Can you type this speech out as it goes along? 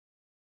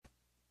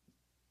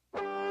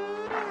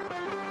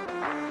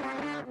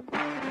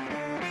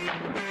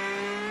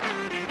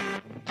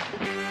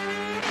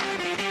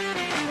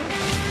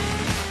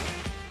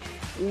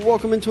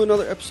Welcome into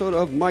another episode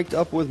of Mic'd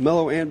Up with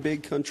Mellow and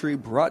Big Country,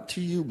 brought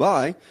to you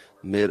by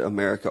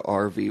Mid-America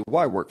RV.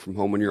 Why work from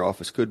home when your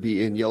office could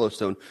be in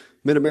Yellowstone?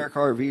 Mid-America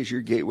RV is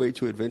your gateway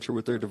to adventure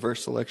with their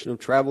diverse selection of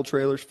travel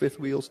trailers, fifth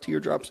wheels,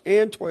 teardrops,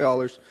 and toy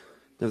haulers.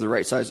 They have the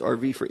right size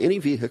RV for any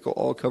vehicle,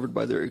 all covered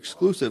by their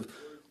exclusive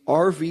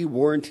RV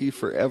warranty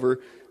forever.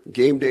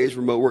 Game days,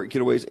 remote work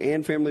getaways,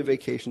 and family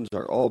vacations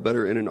are all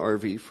better in an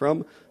RV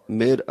from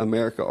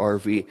Mid-America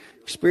RV.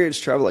 Experience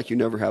travel like you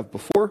never have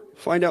before.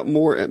 Find out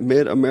more at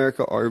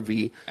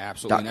midamericarv.com.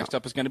 Absolutely. Next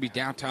up is going to be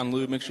Downtown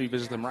Lube. Make sure you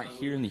visit them right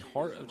here in the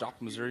heart of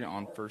Joplin, Missouri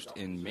on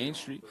 1st and Main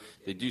Street.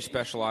 They do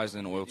specialize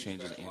in oil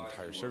changes and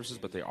tire services,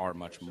 but they are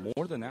much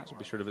more than that, so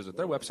be sure to visit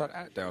their website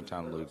at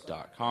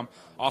downtownlube.com.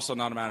 Also,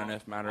 not a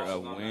matter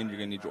of when you're going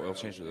to need your oil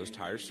change or those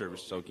tire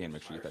services, so again,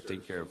 make sure you get that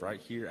taken care of right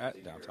here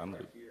at Downtown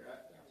Lube.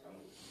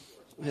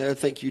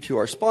 Thank you to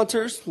our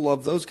sponsors.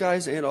 Love those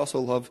guys, and also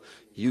love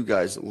you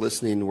guys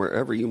listening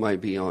wherever you might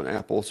be on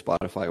Apple,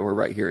 Spotify, or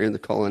right here in the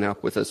call-in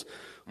app with us.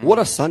 What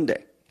a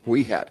Sunday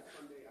we had.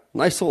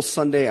 Nice little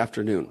Sunday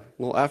afternoon.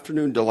 A little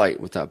afternoon delight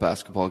with that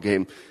basketball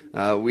game.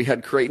 We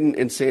had Creighton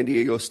and San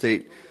Diego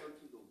State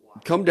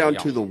come down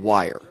to the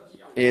wire,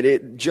 and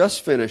it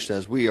just finished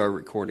as we are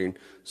recording,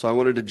 so I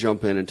wanted to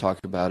jump in and talk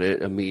about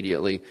it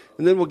immediately,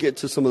 and then we'll get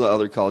to some of the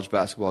other college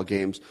basketball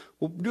games.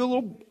 We'll do a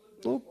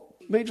little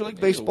Major League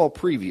Baseball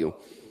preview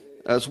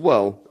as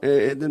well,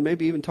 and then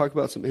maybe even talk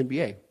about some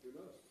NBA.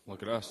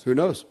 Look at us. Who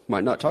knows?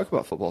 Might not talk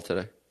about football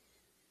today.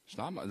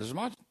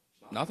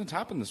 Nothing's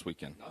happened this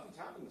weekend.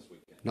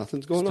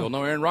 Nothing's going on. Still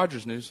no Aaron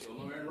Rodgers news.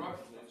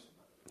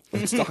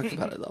 Let's talk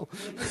about it, though.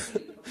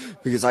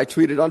 Because I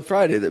tweeted on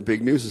Friday that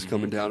big news is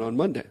coming down on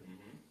Monday.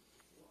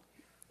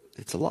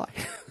 It's a lie.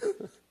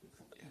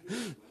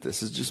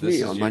 This is just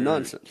me on my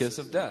nonsense. Kiss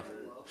of death.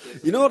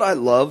 You know what I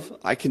love?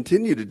 I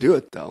continue to do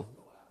it, though.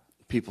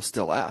 People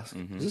still ask,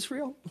 is this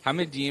real? How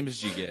many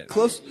DMs did you get?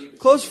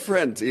 Close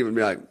friends even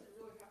be like,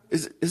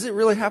 is it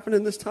really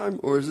happening this time,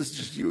 or is this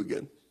just you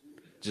again?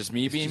 Just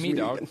me being me,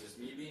 dog.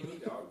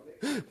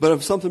 But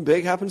if something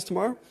big happens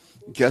tomorrow,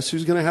 guess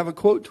who's going to have a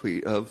quote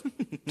tweet of,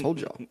 told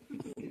y'all.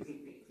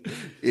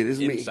 It is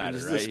me. Insider, it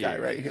is this guy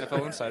right here.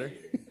 NFL Insider.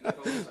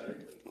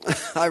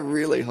 I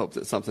really hope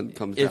that something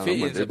comes if down it on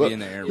Monday. ends up being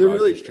the Aaron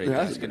Rodgers trade,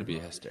 that's going to be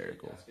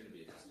hysterical.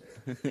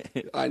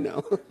 I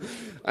know.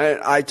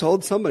 I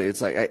told somebody,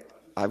 it's like,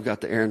 I've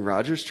got the Aaron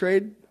Rodgers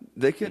trade.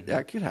 That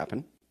could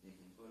happen.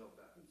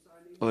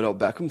 Odell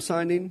Beckham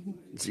signing,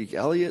 Zeke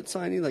Elliott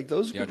signing, like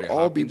those could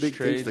all be big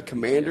things. The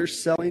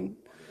Commanders selling,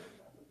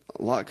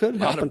 a lot could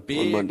happen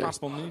on Monday.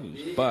 Possible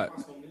news, but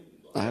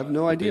I have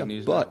no idea.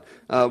 But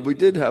we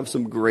did have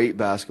some great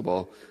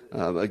basketball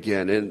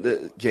again in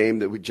the game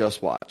that we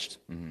just watched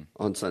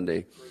on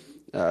Sunday.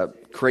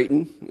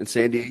 Creighton and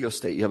San Diego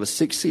State. You have a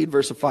 6 seed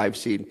versus a 5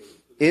 seed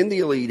in the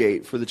Elite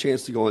Eight for the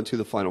chance to go into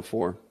the Final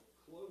Four.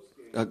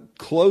 A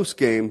close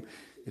game.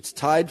 It's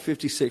tied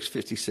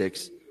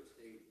 56-56.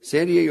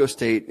 San Diego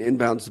State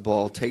inbounds the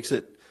ball, takes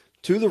it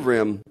to the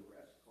rim,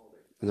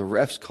 and the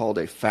refs called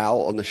a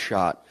foul on the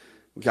shot.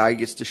 Guy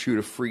gets to shoot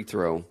a free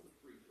throw.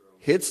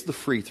 Hits the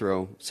free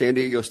throw. San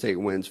Diego State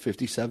wins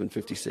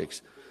 57-56.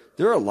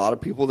 There are a lot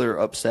of people that are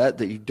upset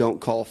that you don't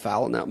call a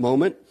foul in that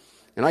moment,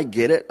 and I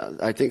get it.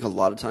 I think a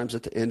lot of times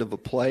at the end of a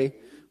play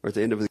or at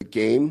the end of the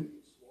game,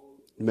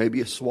 maybe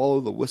you swallow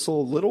the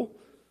whistle a little.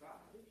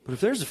 But if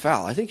there's a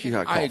foul, I think you got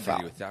to call a foul. I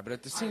agree with that, but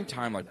at the same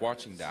time, like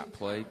watching that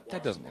play,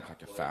 that doesn't look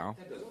like a foul.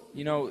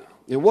 You know,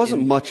 it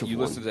wasn't much of one. You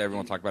listen to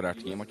everyone talk about it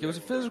after the game, like it was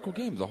a physical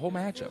game, the whole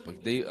matchup.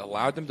 Like they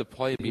allowed them to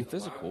play and be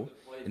physical,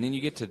 and then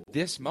you get to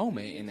this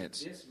moment, and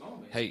it's,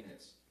 hey,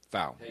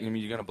 foul. I mean,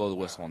 you're going to blow the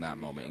whistle in that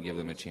moment and give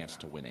them a chance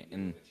to win it.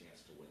 And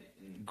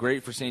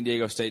great for San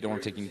Diego State. Don't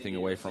want to take anything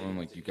away from them.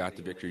 Like you got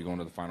the victory, you're going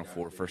to the Final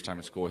Four, first time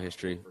in school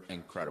history.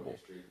 Incredible.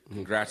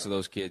 Congrats to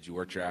those kids. You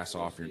worked your ass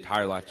off your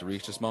entire life to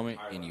reach this moment,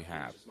 and you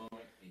have.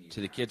 To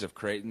the kids of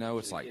Creighton, though,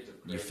 it's like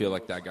you feel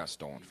like that got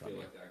stolen from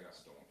you.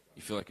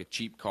 You feel like a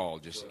cheap call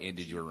just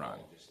ended your run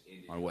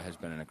on what has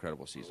been an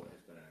incredible season.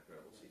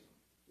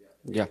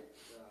 Yeah.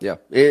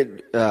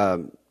 And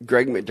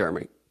Greg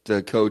McDermott,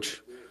 the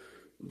coach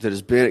that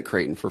has been at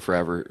Creighton for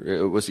forever,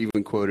 it was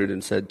even quoted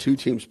and said, 2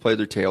 teams played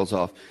their tails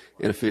off,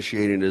 and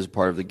officiating is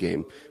part of the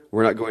game.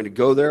 We're not going to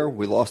go there.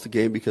 We lost the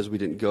game because we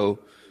didn't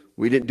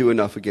do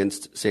enough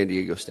against San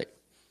Diego State.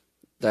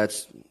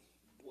 It's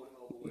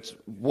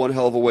one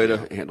hell of a way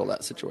to handle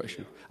that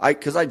situation.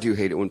 Because I do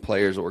hate it when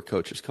players or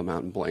coaches come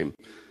out and blame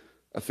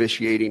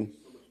officiating.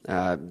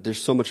 There's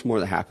so much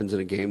more that happens in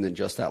a game than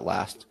just that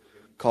last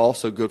call.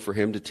 So good for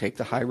him to take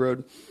the high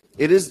road.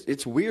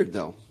 It's weird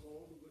though.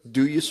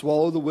 Do you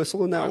swallow the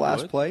whistle in that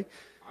last play?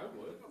 I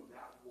would.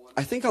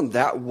 I think on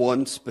that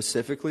one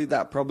specifically,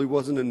 that probably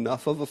wasn't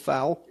enough of a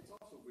foul.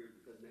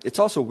 It's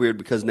also weird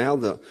because now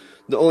the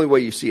only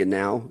way you see it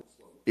now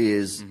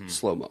is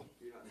slow-mo.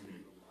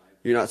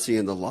 You're not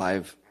seeing the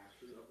live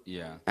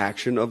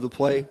action of the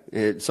play.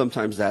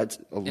 Sometimes that's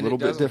a little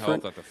bit different. It doesn't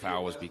help that the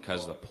foul was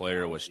because the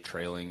player was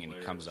trailing and he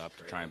comes up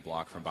to try and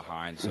block from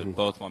behind. So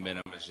both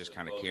momentum is just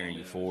kind of carrying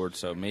you forward.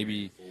 So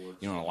maybe,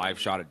 in a live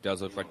shot, it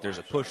does look like there's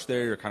a push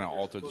there. Or kind of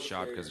altered the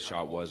shot because the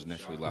shot was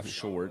initially left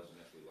short.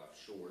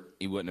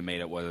 He wouldn't have made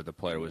it whether the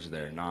player was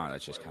there or not.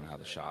 That's just kind of how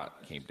the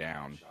shot came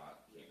down.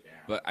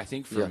 But I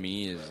think for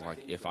me is like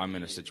if I'm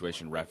in a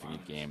situation reffing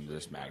a game of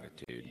this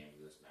magnitude,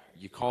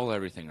 you call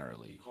everything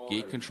early.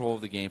 Get control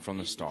of the game from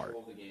the start.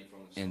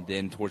 And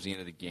then towards the end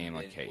of the game,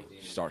 like, hey,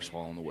 start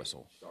swallowing the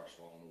whistle.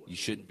 You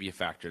shouldn't be a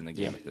factor in the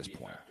game at this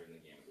point.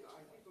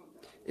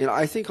 And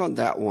I think on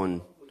that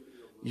one,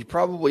 you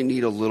probably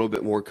need a little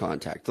bit more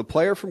contact. The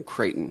player from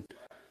Creighton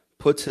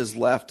puts his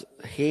left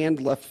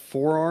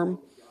forearm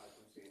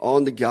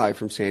on the guy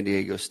from San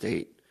Diego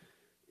State.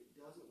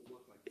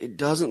 It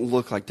doesn't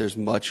look like there's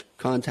much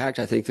contact.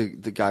 I think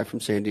the guy from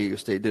San Diego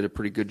State did a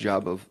pretty good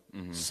job of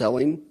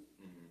selling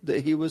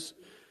that he was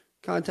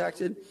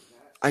contacted.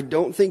 I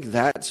don't think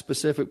that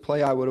specific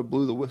play I would have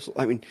blew the whistle.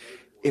 I mean,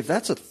 if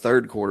that's a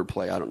third quarter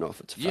play, I don't know if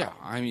it's a foul. Yeah,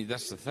 I mean,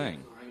 that's the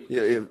thing.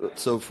 Yeah,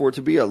 so for it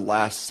to be a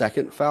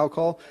last-second foul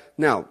call.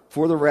 Now,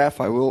 for the ref,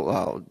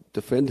 I'll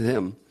defend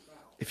him.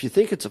 If you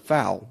think it's a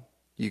foul,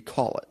 you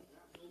call it.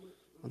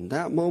 On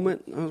that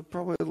moment, it was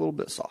probably a little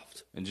bit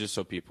soft. And just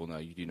so people know,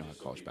 you do know how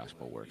college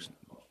basketball works.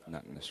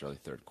 Not necessarily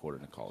third quarter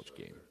in a college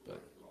game,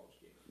 but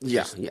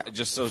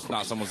just so it's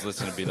not someone's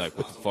listening and be like,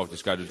 "What the fuck?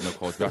 This guy doesn't know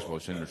college basketball.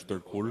 He's saying there's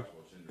third quarter."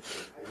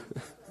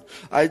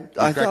 I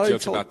cracked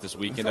jokes about this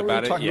weekend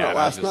about it. Yeah,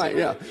 last night.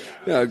 Yeah,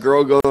 a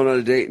girl going on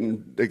a date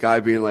and the guy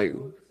being like,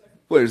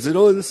 "Wait, is it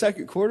only the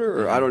second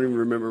quarter?" Or I don't even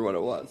remember what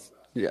it was.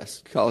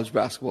 Yes, college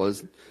basketball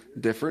is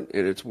different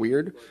and it's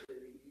weird,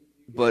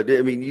 but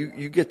I mean,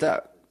 you get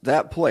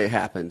that play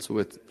happens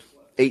with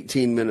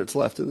 18 minutes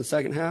left in the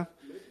second half.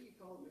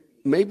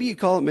 Maybe you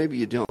call it, maybe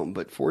you don't,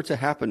 but for it to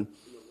happen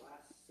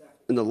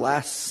in the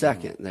last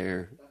second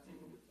there,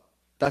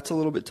 that's a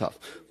little bit tough.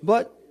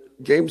 But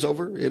game's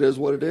over. It is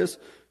what it is.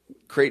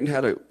 Creighton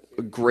had a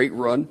great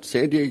run.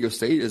 San Diego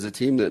State is a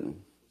team that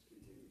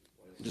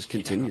just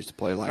continues to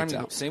play lights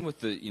out. Same with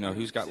the,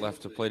 who's got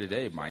left to play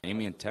today,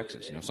 Miami and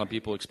Texas. Some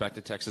people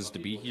expected Texas to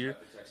be here.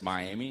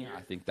 Miami,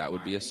 I think that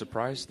would be a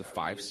surprise. The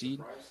 5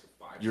 seed.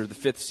 You're the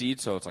 5th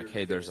seed, so it's like,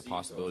 hey, there's a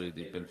possibility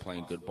they've been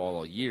playing good ball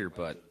all year,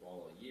 but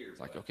it's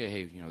like, okay,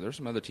 hey, there's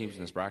some other teams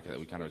in this bracket that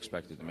we kind of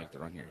expected to make the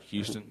run here.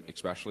 Houston,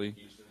 especially,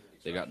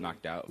 they got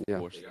knocked out, of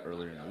course,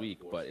 earlier in the week,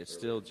 but it's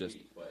still just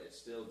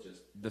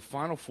the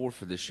Final Four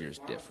for this year is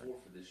different.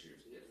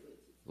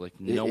 Like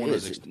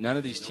none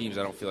of these teams,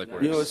 I don't feel like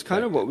we're. It's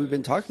kind of what we've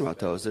been talking about,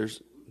 though.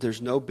 Is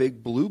there's no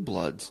big blue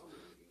bloods.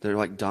 They're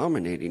like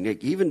dominating.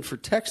 Even for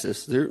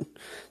Texas,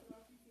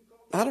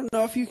 I don't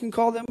know if you can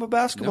call them a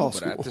basketball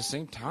school. But at the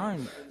same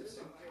time,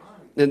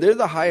 and they're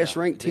the highest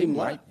ranked team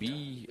left. Might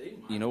be,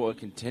 a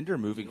contender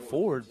moving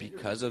forward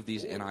because of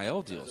these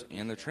NIL deals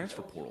and the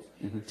transfer portal.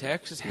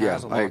 Texas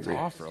has a lot to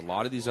offer. A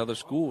lot of these other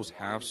schools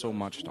have so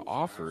much to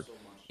offer,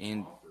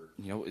 and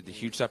the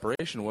huge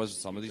separation was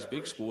some of these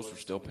big schools were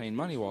still paying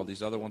money while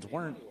these other ones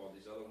weren't.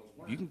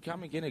 You can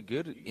come and get a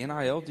good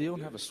NIL deal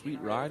and have a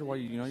sweet ride while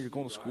you're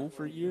going to school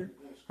for a year,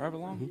 however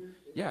long.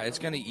 Yeah, it's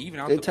going to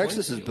even out. And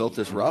Texas has built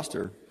this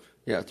roster.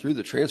 Yeah, through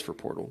the transfer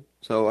portal.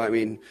 So, I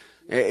mean,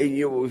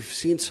 we've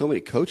seen so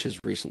many coaches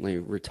recently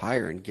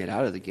retire and get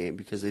out of the game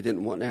because they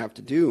didn't want to have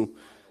to do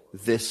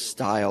this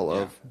style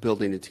of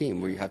building a team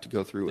where you have to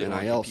go through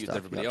NIL stuff.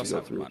 Everybody you have to go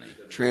through money.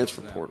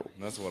 Transfer portal.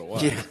 That's what it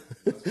was.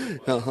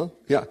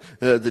 Yeah.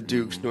 Yeah. The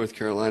Dukes, North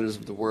Carolinas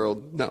of the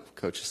world. No,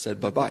 coaches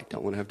said bye-bye.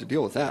 Don't want to have to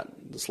deal with that.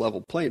 This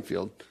level playing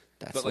field.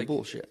 That's some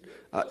bullshit.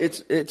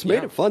 It's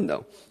made it fun,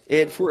 though.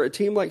 And for a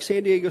team like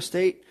San Diego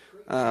State,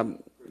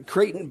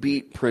 Creighton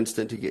beat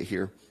Princeton to get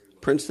here.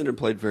 Princeton had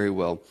played very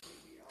well.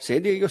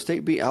 San Diego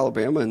State beat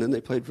Alabama, and then they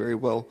played very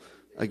well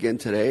again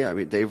today. I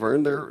mean, they've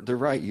earned their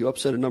right. You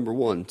upset a number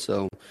 1,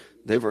 so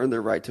they've earned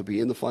their right to be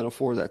in the Final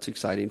Four. That's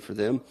exciting for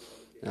them.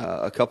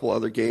 A couple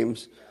other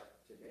games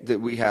that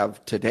we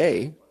have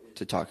today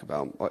to talk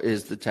about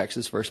is the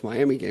Texas versus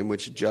Miami game,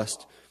 which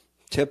just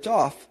tipped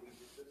off.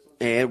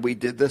 And we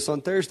did this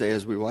on Thursday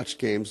as we watched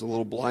games. A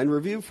little blind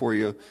review for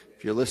you.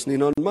 If you're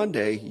listening on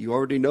Monday, you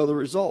already know the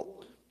result.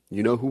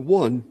 You know who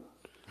won.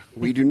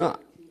 We do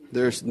not.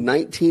 There's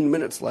 19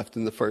 minutes left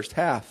in the first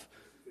half.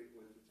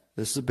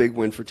 This is a big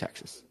win for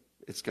Texas.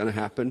 It's going to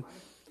happen.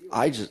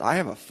 I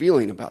have a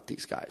feeling about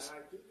these guys.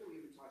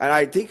 And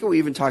I think we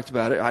even talked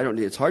about it.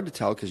 It's hard to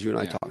tell because you and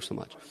I talk so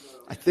much.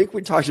 I think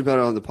we talked about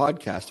it on the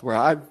podcast where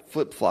I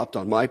flip-flopped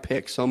on my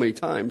pick so many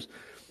times.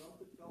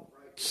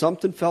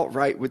 Something felt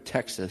right with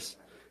Texas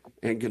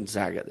and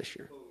Gonzaga this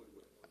year.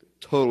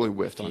 Totally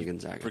whiffed on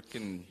Gonzaga.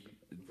 Freaking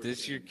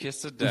this year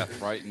kiss of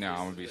death right now.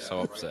 I'm going to be so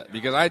upset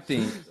because I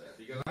think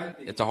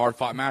it's a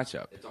hard-fought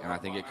matchup, and I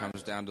think it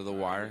comes down to the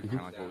wire, kind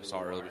of like what we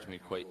saw earlier between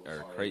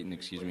Creighton,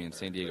 and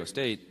San Diego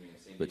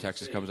State, but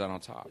Texas comes out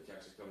on top.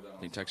 I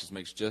think Texas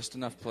makes just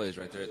enough plays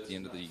right there at the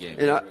end of the game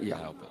to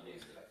help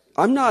it.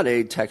 I'm not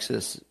a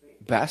Texas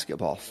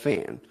basketball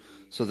fan,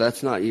 So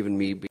that's not even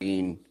me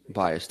being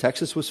biased.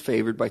 Texas was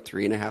favored by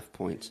 3.5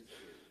 points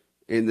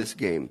in this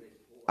game.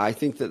 I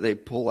think that they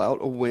pull out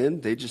a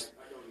win.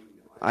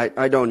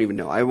 I don't even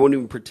know. I won't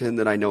even pretend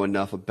that I know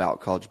enough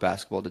about college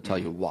basketball to tell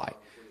you why.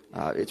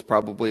 It's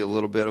probably a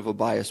little bit of a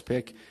biased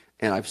pick,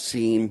 and I've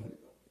seen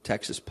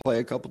Texas play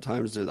a couple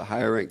times. They're the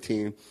higher-ranked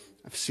team.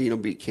 I've seen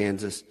them beat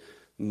Kansas.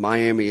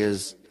 Miami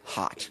is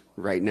hot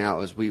right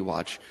now as we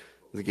watch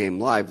the game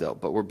live, though.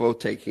 But we're both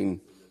taking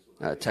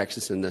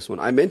Texas in this one.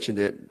 I mentioned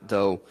it,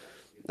 though.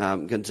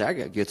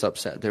 Gonzaga gets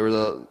upset. They were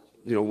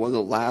one of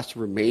the last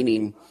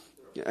remaining.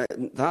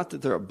 Not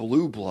that they're a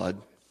blue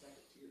blood,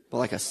 but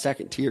like a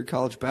second-tier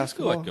college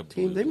basketball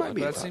team. They might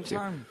be at the same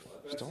time.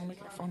 Still make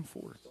it fun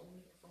for it.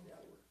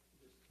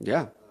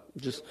 Yeah,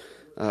 just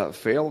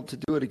failed to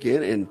do it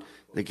again, and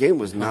the game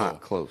was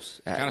not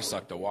close. Kind of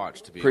sucked to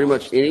watch. To be pretty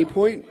honest. Much any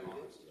point.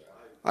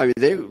 I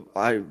mean,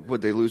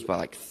 would they lose by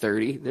like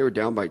 30? They were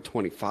down by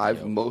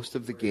 25 most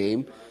of the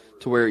game,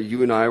 to where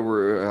you and I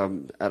were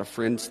at a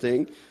friend's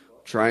thing,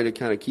 trying to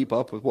kind of keep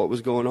up with what was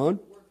going on,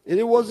 and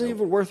it wasn't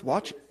even worth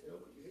watching.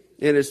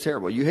 And it's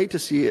terrible. You hate to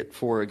see it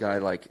for a guy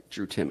like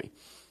Drew Timme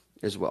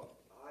as well.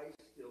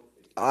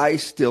 I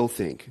still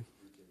think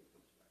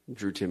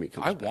Drew Timme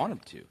comes back. I want him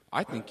to.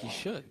 I think he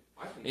should.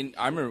 And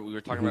I remember we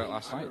were talking about it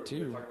last night,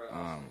 too.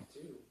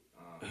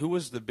 Who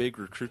was the big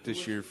recruit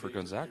this year for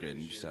Gonzaga?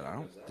 And you said, I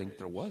don't think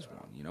there was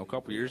one. A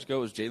couple years ago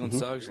it was Jalen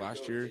Suggs.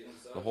 Last year,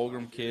 the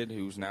Holmgren kid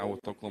who's now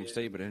with Oklahoma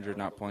State but injured,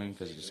 not playing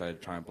because he decided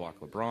to try and block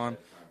LeBron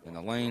in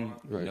the lane.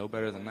 Right. No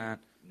better than that.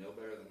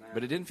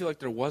 But it didn't feel like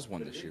there was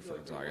one this year for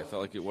Gonzaga. I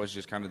felt like it was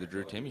just kind of the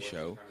Drew Timme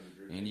show.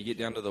 And you get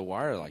down to the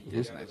wire like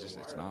this, and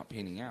it's not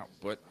panning out.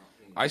 But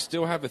I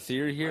still have a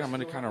theory here. I'm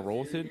going to kind of roll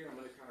with it.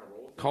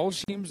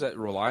 College teams that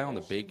rely on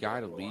the big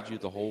guy to lead you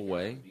the whole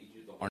way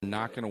are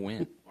not going to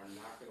win.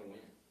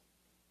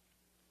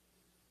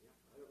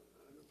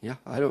 Yeah,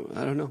 I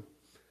don't know.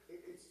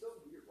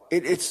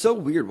 It's so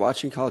weird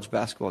watching college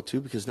basketball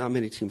too, because not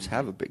many teams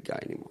have a big guy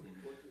anymore.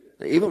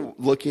 Even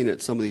looking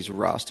at some of these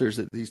rosters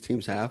that these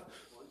teams have,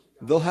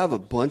 they'll have a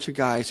bunch of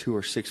guys who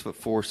are 6'4",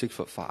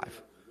 6'5",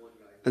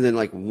 and then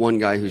like one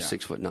guy who's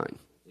 6'9".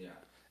 Yeah,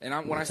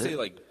 and when I say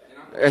like,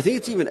 I think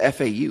it's even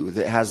FAU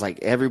that has like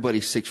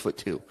everybody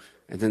 6'2",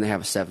 and then they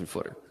have a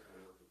 7-footer.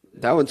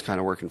 That one's kind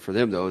of working for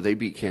them though. They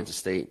beat Kansas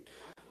State.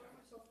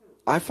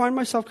 I find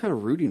myself kind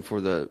of rooting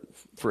for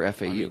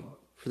FAU,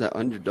 for that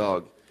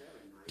underdog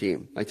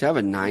team. Like to have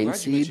a 9 glad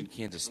seed. You mentioned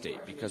Kansas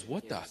State, because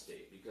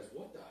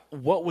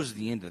what was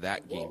the end of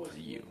that game for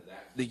you?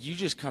 That you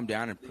just come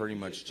down and pretty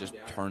much just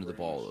turned the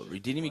ball over. You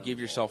didn't even give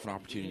yourself an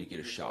opportunity to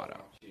get a shot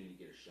up.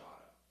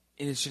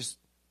 And it's just,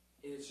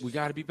 we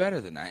got to be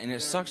better than that. And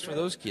it sucks for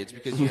those kids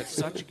because you had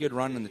such a good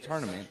run in the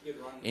tournament,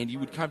 and you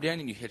would come down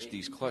and you hit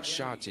these clutch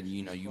shots, and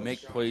you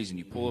make plays and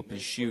you pull up and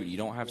shoot, and you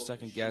don't have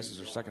second guesses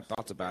or second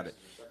thoughts about it.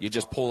 You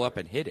just pull up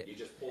and hit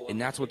it. And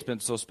that's what's been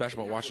so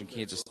special about watching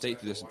Kansas State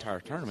through this entire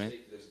tournament.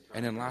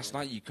 And then last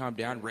night you come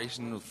down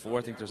racing into the floor.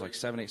 I think there's like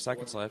 7-8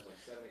 seconds left.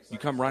 You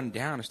come running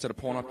down, instead of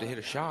pulling up to hit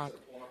a shot,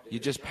 you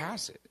just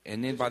pass it.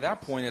 And then by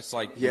that point it's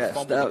like you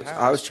fumble the pass.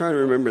 I was trying to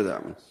remember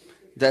that one.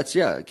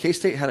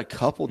 K-State had a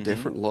couple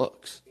different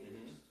looks.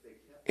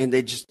 And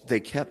they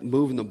kept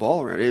moving the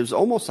ball around. It was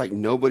almost like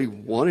nobody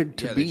wanted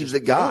to be the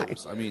guy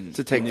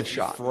to take the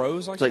shot.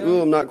 Froze like it's like,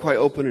 oh, I'm not quite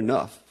open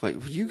enough. Like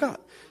you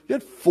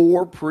had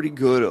 4 pretty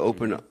good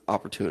open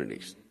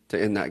opportunities to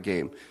end that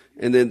game.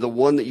 And then the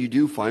one that you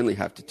do finally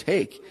have to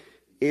take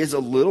is a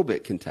little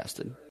bit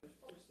contested.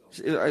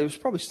 It was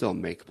probably still a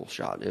makeable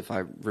shot, if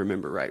I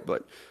remember right.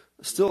 But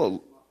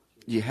still,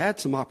 you had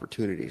some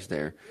opportunities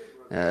there.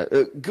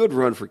 A good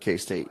run for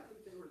K-State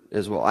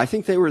as well. I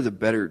think they were the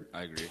better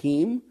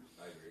team.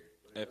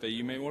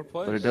 FAU made more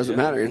plays. But it doesn't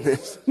matter in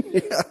this.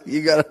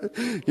 You got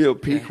to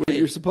peak when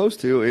you're supposed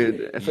to.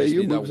 And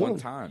FAU moves that one on.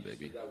 Time,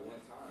 baby.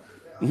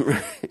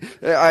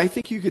 I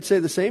think you could say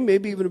the same,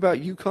 maybe even about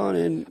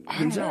UConn and Gonzaga.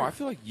 I don't know. I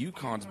feel like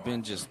UConn's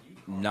been just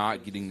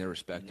not getting the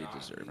respect they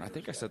deserve. And I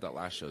think I said that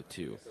last show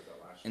too.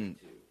 And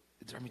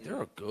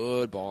they're a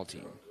good ball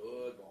team.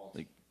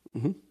 Like,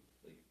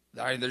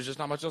 there's just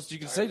not much else you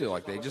can say to it.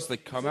 Like they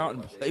come out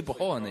and play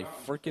ball and they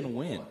freaking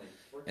win.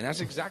 And that's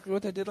exactly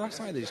what they did last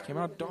night. They just came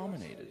out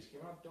dominated.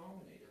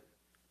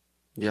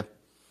 Yeah,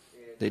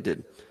 they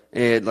did.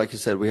 And like I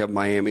said, we have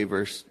Miami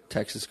versus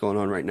Texas going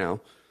on right now.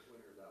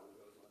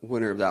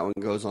 Winner of that one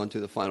goes on to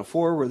the Final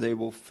Four, where they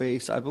will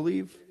face, I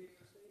believe,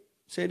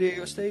 San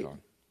Diego State.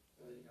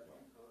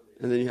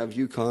 And then you have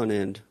UConn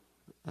and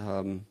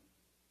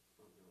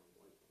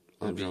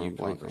it'll be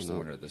UConn versus the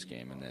winner of this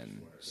game, and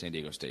then San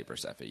Diego State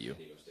versus FAU.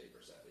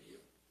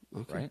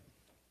 Okay. Right?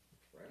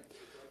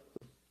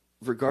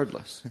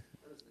 Regardless,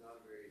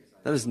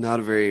 that is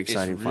not a very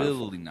exciting It's Final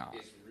Four. really not.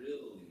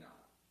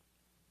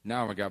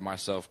 Now I got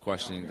myself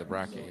questioning the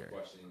bracket here.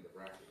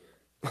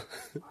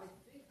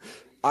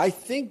 I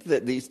think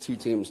that these two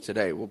teams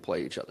today will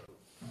play each other.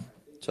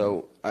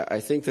 So I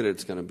think that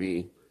it's going to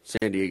be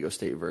San Diego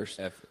State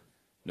versus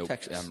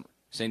Texas.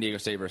 San Diego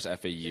State versus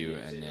FAU,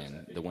 and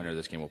then the winner of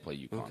this game will play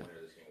UConn. Okay.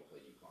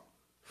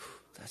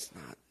 That's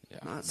not.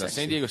 not The sexy.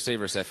 San Diego State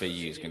versus FAU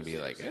is going to be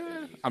like,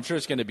 I'm sure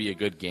it's going to be a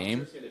good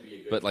game,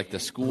 but like the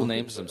school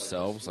names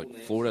themselves, like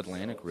Florida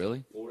Atlantic,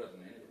 really?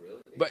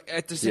 But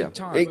at the same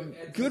time, And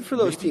good for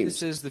those maybe teams.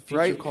 This is the future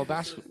right? of college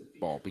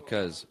basketball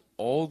because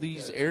all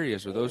these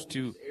areas are those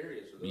two.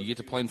 You get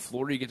to play in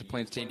Florida, you get to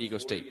play in San Diego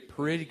State.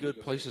 Pretty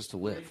good places to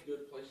live.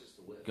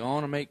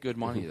 Going to make good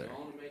money there.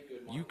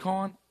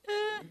 UConn,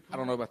 I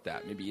don't know about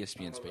that. Maybe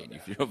ESPN Spain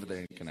if you're over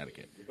there in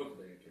Connecticut.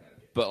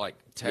 But like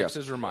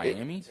Texas or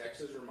Miami,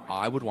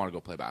 I would want to go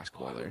play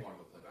basketball there.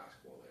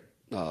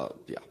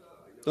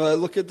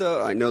 Look at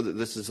I know that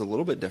this is a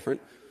little bit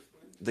different.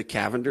 The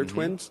Cavender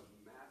twins,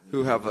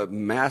 who have a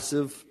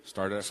massive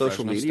Started at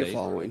social Fresno media State.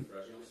 following,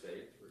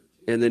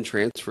 and then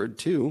transferred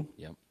to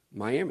Yep.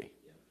 Miami,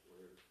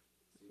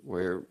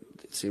 where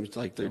it seems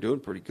like they're doing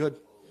pretty good.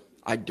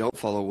 I don't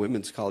follow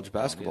women's college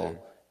basketball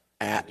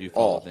at I do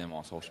follow all. them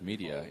on social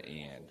media,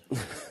 and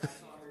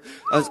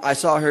I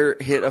saw her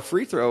hit a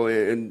free throw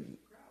and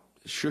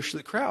shush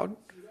the crowd.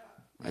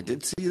 I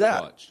did see that.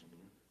 clutch.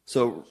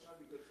 So,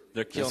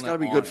 They're killing gotta it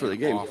be on good for the and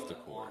game. off the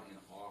court.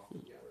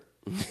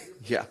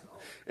 yeah.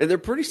 And they're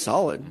pretty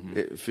solid,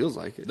 it feels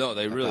like. No,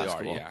 they at really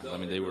basketball. are, yeah. I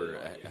mean, they were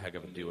a heck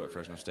of a duo at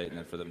Fresno State, and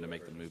then for them to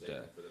make the move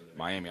to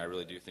Miami, I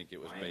really do think it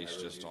was based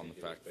just on the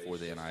fact for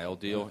the NIL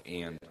deal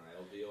and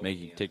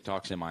making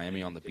TikToks in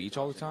Miami on the beach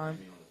all the time,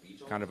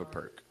 kind of a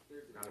perk.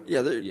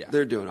 Yeah,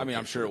 they're doing it. I mean,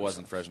 I'm sure it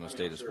wasn't Fresno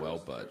State as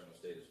well, but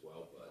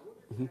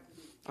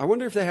I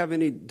wonder if they have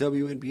any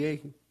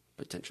WNBA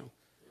potential.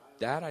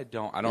 that I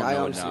don't I know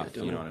honestly enough,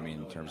 don't you know know. what I mean,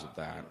 in terms of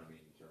that.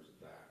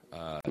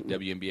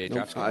 WNBA Nope,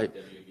 draft school?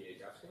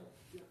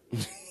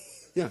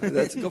 Yeah,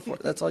 go for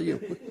it. That's all you.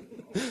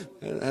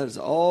 That is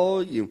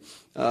all you.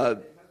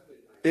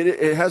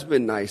 It has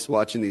been nice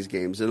watching these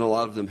games, and a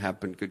lot of them have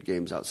been good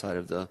games outside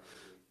of the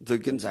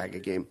Gonzaga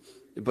game.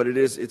 But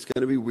it's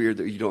going to be weird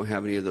that you don't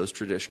have any of those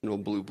traditional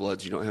blue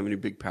bloods. You don't have any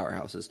big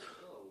powerhouses.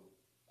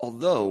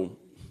 Although,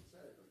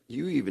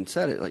 you even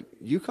said it, like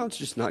UConn's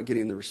just not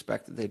getting the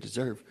respect that they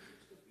deserve.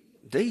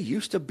 They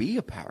used to be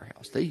a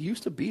powerhouse. They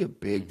used to be a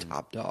big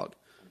top dog.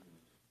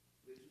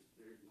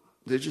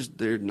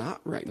 They're not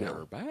right now.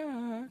 They're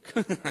back.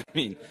 I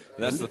mean,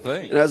 that's the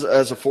thing. And as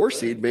a 4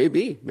 seed,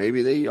 maybe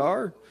they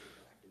are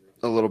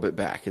a little bit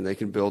back, and they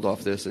can build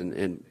off this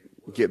and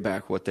get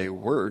back what they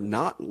were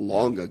not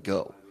long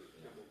ago.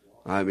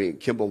 I mean,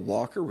 Kimball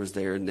Walker was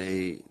there, and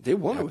they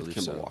won it with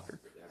Kimball Walker.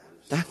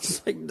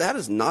 That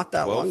is not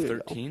that 12, long ago.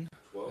 13,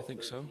 I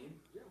think so.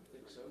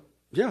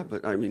 Yeah,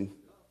 but I mean,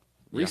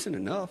 recent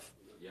enough.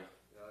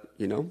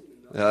 You know,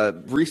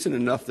 recent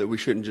enough that we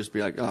shouldn't just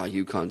be like,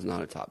 UConn's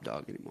not a top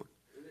dog anymore.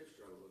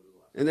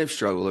 And they've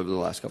struggled over the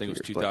last couple I think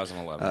of it years. was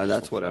 2011. But,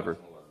 that's whatever.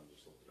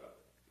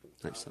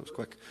 Nice, that was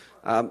quick.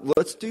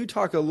 Let's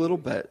talk a little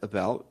bit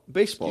about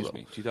baseball, Excuse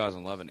me,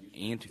 2011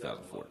 and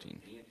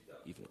 2014,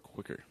 even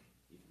quicker.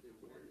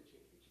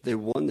 They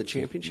won the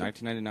championship.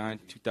 1999,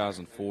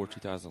 2004,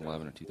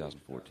 2011, and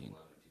 2014.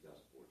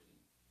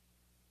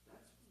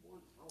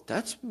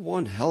 That's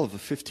one hell of a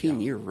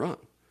 15-year run.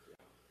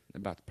 They're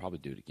about to probably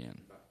do it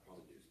again.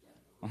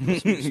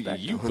 Respect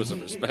You on- put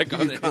some respect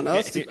on it. UConn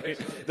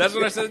us. That's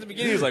what I said at the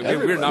beginning. It's like,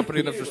 we're not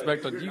putting enough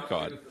respect on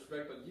UConn.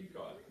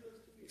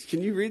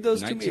 Can you read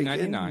those to me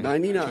again?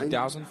 1999,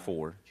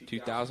 2004,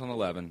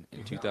 2011,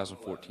 and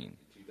 2014,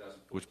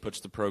 which puts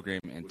the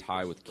program in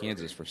tie with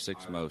Kansas for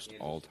sixth most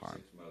all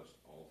time.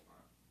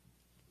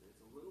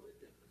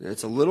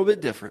 It's a little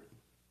bit different.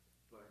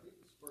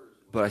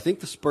 But I think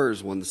the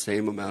Spurs won the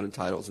same amount of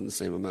titles in the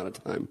same amount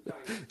of time.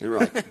 And we're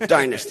like,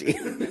 dynasty.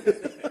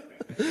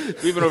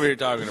 We've been over here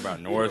talking about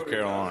North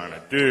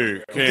Carolina,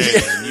 Duke,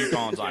 Kansas, and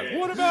UConn's like,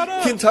 what about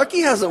us?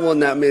 Kentucky hasn't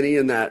won that many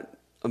in that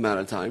amount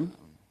of time.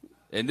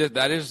 And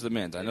that is the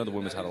men's. I know the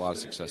women's had a lot of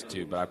success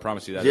too, but I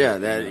promise you that. Yeah,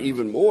 is that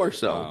even more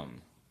so.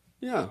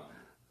 Yeah.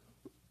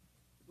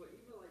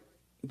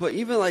 But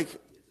even like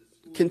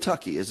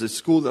Kentucky is a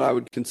school that I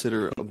would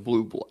consider a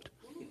blue blood.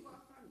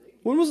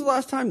 When was the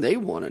last time they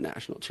won a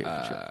national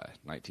championship?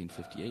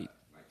 1958.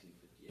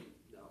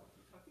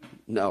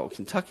 No,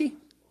 Kentucky?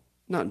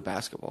 Not in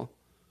basketball.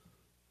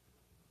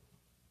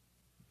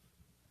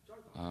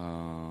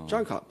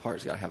 John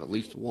Parr's got to have at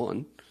least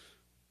one.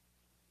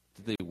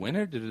 Did they win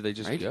it, or did they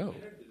just Right? go?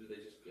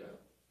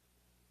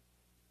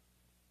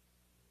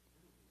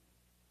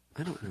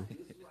 I don't know.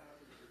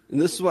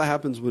 And this is what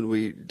happens when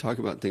we talk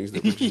about things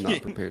that we're just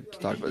not prepared to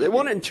talk about. They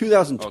won it in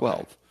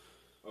 2012.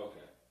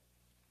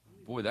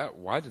 Boy,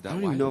 why did that? I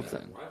don't even know if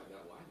widen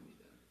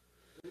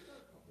that.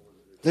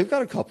 They've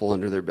got a couple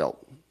under their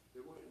belt,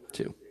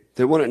 too.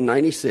 They won it in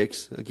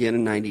 96, again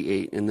in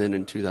 98, and then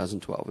in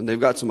 2012. And they've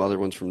got some other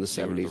ones from the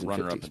They were 70s the and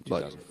runner-up 50s. in But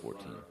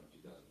 2014,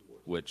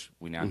 which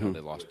we now know they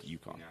lost to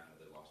UConn.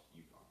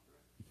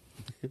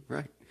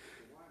 right.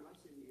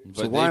 But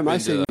So why they've am I been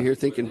sitting to- here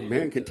thinking,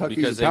 man, Kentucky's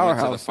because a they went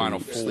to powerhouse? the Final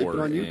and sleeping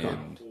Four on UConn.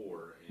 and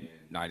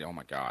 90, oh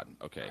my God,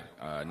 okay,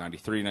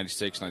 93,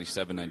 96,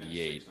 97,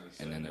 98,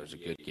 and then there was a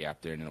good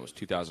gap there, and then it was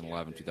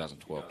 2011,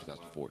 2012,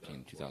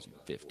 2014,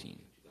 2015,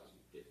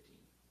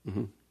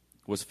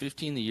 Was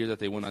 15 the year that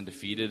they went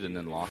undefeated and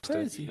then lost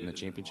it in the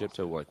championship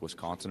to like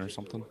Wisconsin or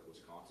something?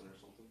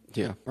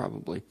 Yeah,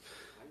 probably.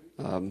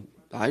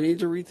 I need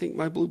to rethink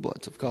my blue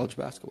bloods of college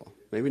basketball.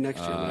 Maybe next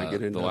year when I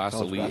get into the last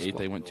college Elite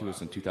basketball. Eight they went to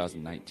was in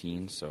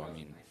 2019, so I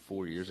mean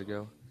 4 years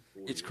ago.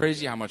 It's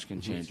crazy how much can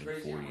change in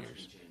 4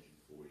 years.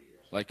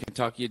 Like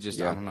Kentucky, I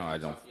don't know. I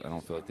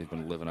don't feel like they've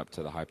been living up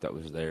to the hype that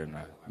was there in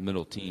the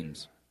middle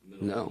teens.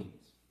 No.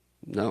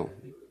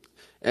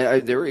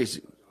 And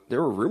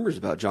there were rumors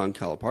about John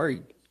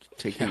Calipari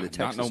taking the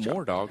Texas Not no job.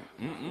 more, dog.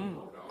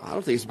 I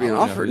don't think he's being I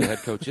don't know offered. who the head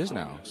coach is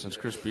now since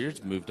Chris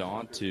Beard's moved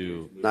on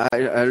to. I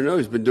don't know.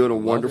 He's been doing a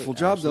wonderful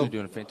job, though.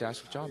 Doing a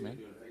fantastic job, man.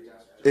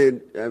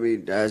 And I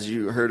mean, as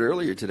you heard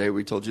earlier today,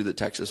 we told you that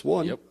Texas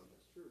won. Yep.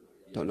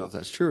 Don't know if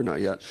that's true or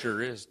not yet.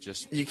 Sure is.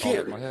 Just You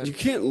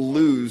can't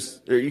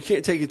lose, or you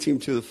can't take a team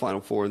to the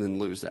Final Four and then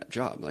lose that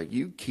job. Like,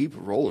 you keep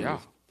rolling. Yeah.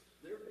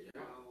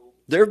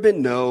 There have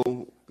been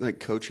no like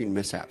coaching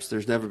mishaps.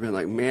 There's never been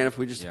like, man, if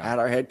we just had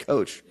our head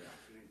coach.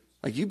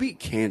 Like, you beat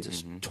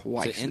Kansas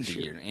twice to end this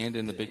the year and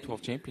in the Big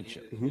 12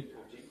 championship.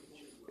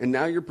 and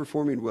now you're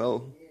performing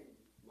well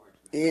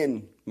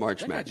in March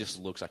That guy Madness.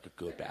 just looks like a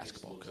good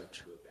basketball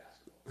coach.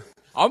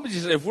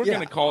 If we're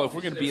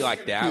gonna be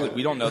like that, like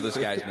we don't know this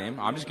guy's name.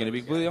 I'm just gonna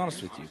be completely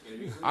honest with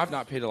you. I've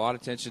not paid a lot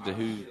of attention to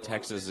who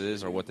Texas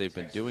is or what they've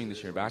been doing this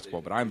year in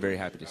basketball, but I'm very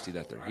happy to see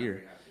that they're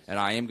here, and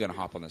I am gonna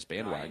hop on this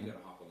bandwagon.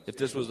 If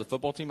this was the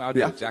football team, I would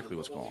know exactly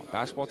what's going on.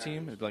 Basketball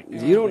team, it'd be like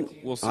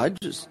we'll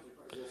see.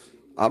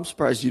 I'm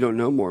surprised you don't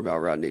know more about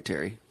Rodney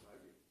Terry.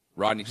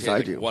 Rodney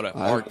Terry, I do. what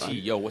a RT.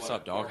 Yo, what's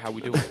up, dog? How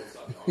we doing?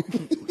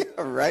 Yeah,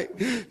 right.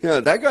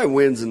 Yeah, that guy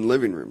wins in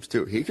living rooms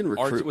too. He can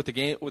recruit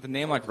RT, with a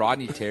name like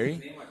Rodney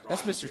Terry.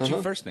 That's Mr.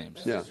 Two First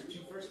Names. Yeah.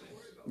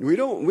 We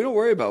don't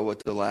worry about what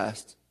the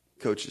last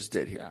coaches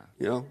did here. Yeah.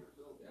 You know,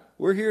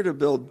 we're here to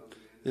build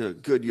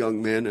good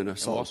young men and a We'll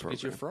solid also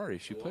get you a program. Ferrari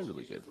if you play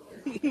really good.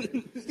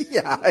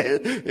 Yeah,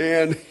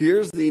 and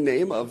here's the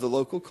name of the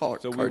local car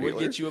So we car would dealer.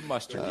 get you a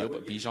mustard deal,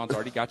 but Bijan's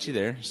already got you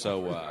there.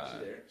 So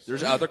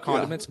there's other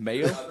condiments,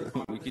 mayo.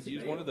 We could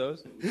use one of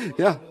those.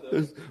 Yeah,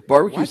 there's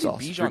barbecue Why did sauce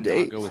for Bijan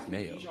days. not go with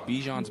mayo?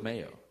 Bijan's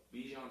mayo.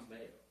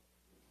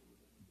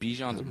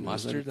 Bijan's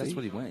mustard. That's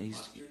what he went.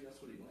 He's.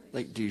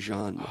 Like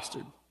Dijon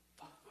mustard.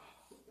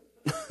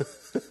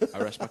 I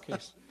rest my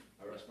case.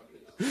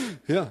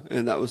 Yeah,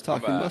 and that was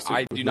talking mustard.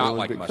 I with do no not one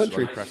like big mustard.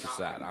 country. Let me preface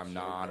that. I'm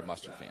not a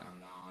mustard fan.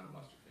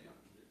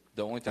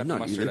 The only type of not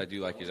mustard either. I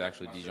do like is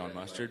actually Dijon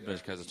mustard, but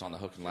it's because it's on the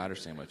hook and ladder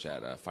sandwich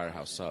at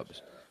Firehouse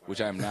Subs,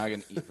 which I am now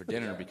going to eat for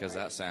dinner because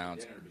that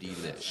sounds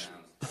delish.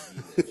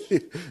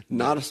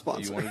 Not a If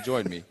sponsor. you want to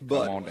join me,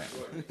 But- come on down.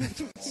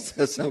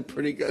 That sounds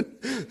pretty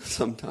good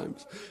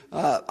sometimes.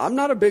 I'm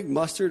not a big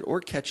mustard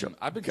or ketchup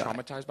I've been guy.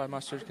 traumatized by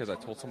mustard because I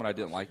told someone I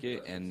didn't like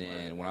it, and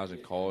then when I was in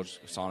college,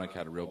 Sonic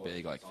had a real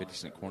big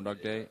 50-cent corn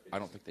dog day. I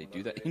don't think they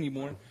do that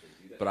anymore,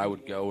 but I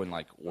would go and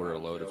order a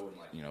load of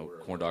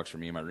corn dogs for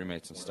me and my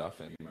roommates and stuff,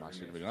 and my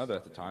significant other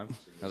at the time.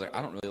 I was like,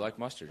 I don't really like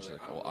mustard. She's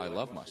like, well, I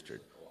love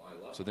mustard.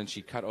 So then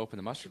she cut open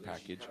the mustard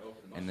package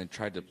and then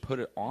tried to put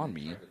it on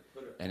me,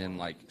 and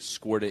then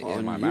squirt it in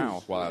On my you.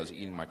 mouth while I was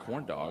eating my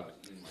corn dog.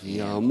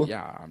 Yum.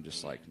 Yeah, I'm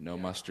just like, no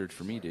mustard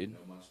for me, dude.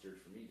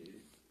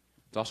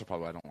 It's also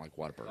probably why I don't like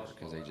Whataburger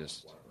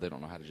because they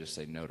don't know how to just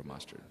say no to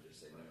mustard.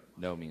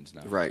 No means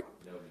no. Right.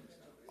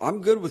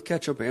 I'm good with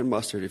ketchup and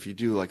mustard if you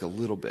do a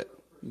little bit.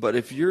 But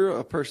if you're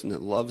a person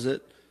that loves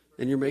it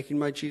and you're making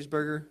my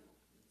cheeseburger,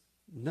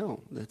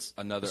 no, that's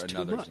Another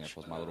too much.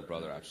 example is my little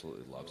brother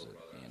absolutely loves it,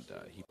 and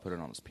he put it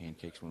on his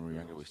pancakes when we were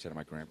younger. We stayed at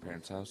my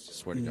grandparents' house. I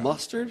swear to God.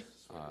 Mustard?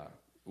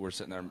 We're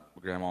sitting there.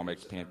 Grandma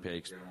makes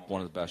pancakes.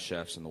 One of the best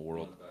chefs in the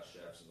world.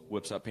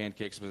 Whips up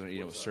pancakes, we're gonna eat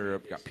it with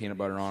syrup. Got peanut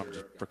butter on it.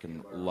 Just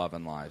freaking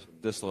loving life.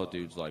 This little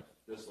dude's like,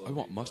 I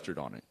want mustard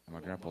on it. And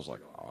my grandpa's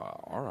like,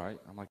 all right.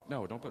 I'm like,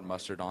 no, don't put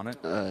mustard on it.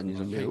 And he's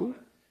like, No.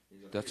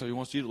 that's how he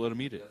wants to eat it. Let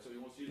him eat it.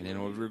 And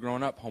then when we were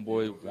growing up,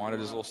 homeboy wanted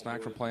his little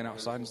snack from playing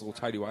outside in his little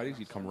tighty-whities.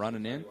 He'd come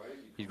running in.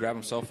 He'd grab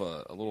himself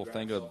a little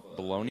thing of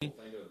bologna,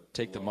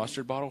 take the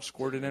mustard bottle,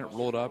 squirt it in it,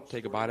 roll it up,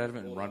 take a bite out of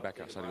it, and run back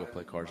outside to go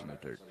play cards in the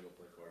dirt.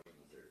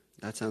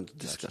 That sounds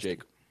That's disgusting.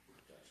 Jake.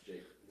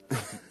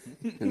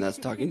 And that's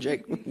Talking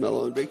Jake,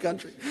 Mellow and Big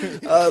Country.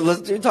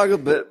 Let's talk a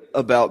bit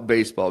about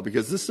baseball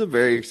because this is a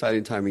very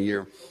exciting time of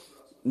year.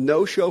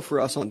 No show for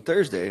us on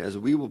Thursday as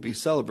we will be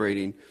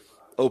celebrating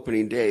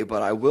opening day,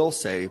 but I will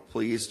say,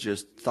 please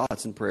just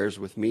thoughts and prayers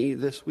with me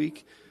this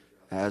week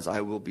as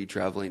I will be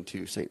traveling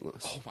to St.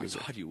 Louis. Oh, my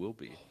God, you will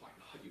be.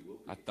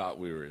 I thought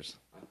we were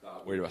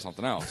worried about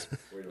something else.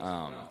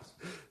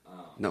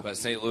 No, But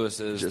St. Louis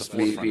is Just the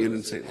me forefront being of in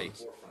this. St. Hey,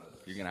 Louis.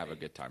 you're going to have a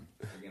good time.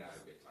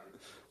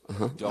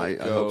 I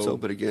hope so,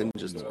 but again,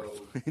 just north.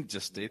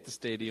 Just stay at the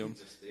stadium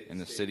in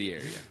the city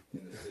area.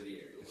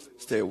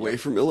 Stay away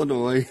from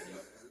Illinois.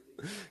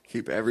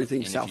 Keep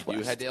everything And southwest. if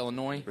you do head to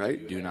Illinois,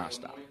 Right? do not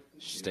stop.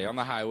 Stay on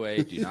the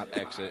highway. Do not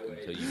exit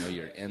until you know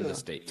you're in the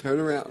state. Turn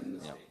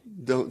around. Yep.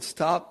 Don't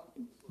stop.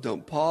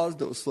 Don't pause.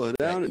 Don't slow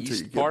down That until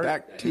east you get part,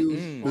 back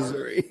to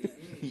Missouri.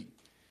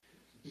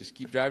 Just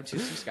keep driving to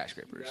see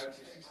skyscrapers.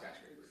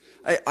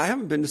 I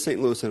haven't been to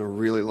St. Louis in a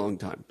really long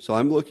time, so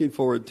I'm looking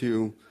forward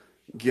to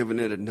giving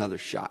it another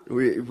shot.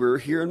 We're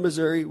here in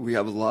Missouri. We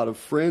have a lot of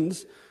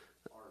friends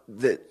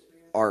that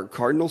are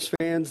Cardinals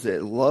fans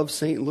that love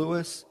St.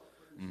 Louis.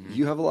 Mm-hmm.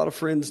 You have a lot of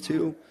friends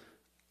too.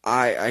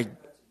 I've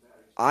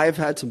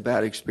had some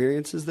bad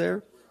experiences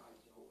there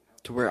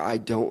to where I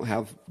don't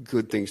have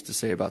good things to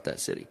say about that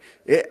city.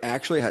 It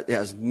actually it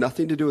has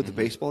nothing to do with the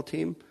baseball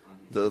team,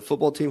 the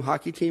football team,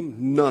 hockey team,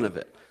 none of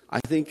it. I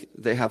think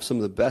they have some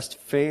of the best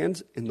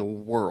fans in the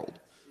world.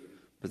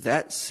 But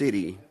that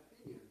city,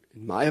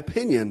 in my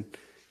opinion,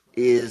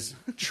 is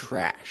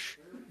trash.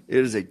 It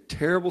is a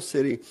terrible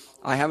city.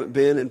 I haven't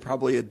been in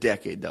probably a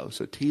decade, though,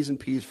 so T's and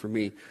P's for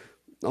me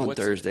on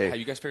Thursday. Have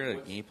you guys figured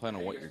out a game plan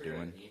on what you're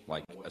doing,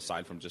 like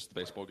aside from just the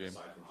baseball game?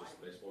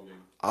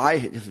 I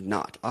have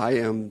not. I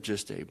am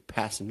just a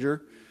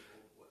passenger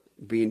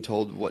being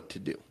told what to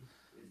do.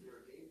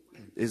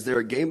 Is there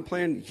a game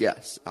plan?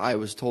 Yes. I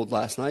was told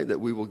last night that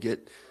we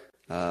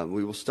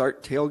will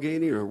start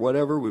tailgating or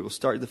whatever. We will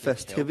start the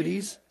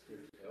festivities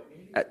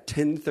at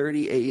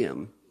 10:30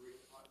 a.m.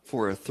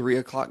 for a 3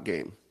 o'clock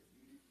game.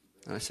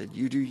 And I said,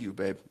 "You do you,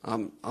 babe.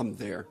 I'm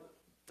there.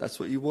 That's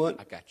what you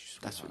want. I got you.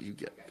 Sweetheart. That's what you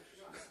get."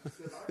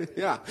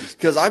 Yeah,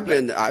 because I've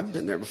been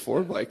there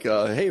before. Like,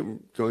 hey, we're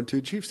going to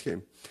a Chiefs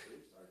game.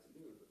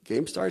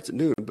 Game starts at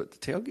noon, but the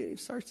tailgate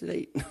starts at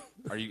 8.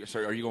 Are you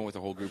going with a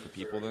whole group of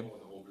people then?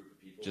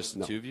 Just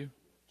the two of you?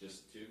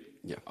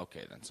 Yeah.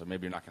 Okay, then. So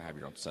maybe you're not going to have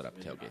your own setup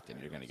tailgate then.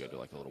 You're going to go to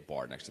like a little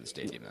bar next to the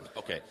stadium then.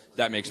 Okay,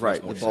 that makes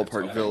right. More the sense.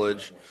 Ballpark Okay.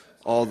 Village,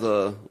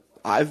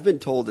 I've been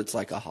told it's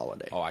like a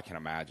holiday. Oh, I can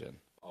imagine.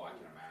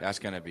 That's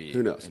going to be.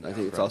 Who knows? Incredible. I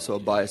think it's also a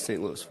biased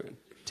St. Louis fan.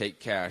 Take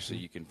cash so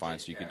you can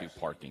do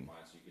parking.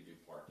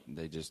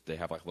 They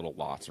have like little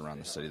lots around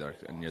the city that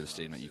are near the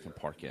stadium that you can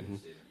park in.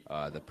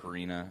 Mm-hmm. The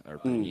Purina I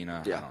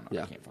don't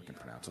know. I can't fucking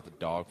pronounce it. The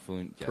dog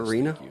food. Yes,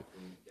 Purina? thank you.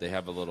 They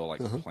have a little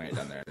plant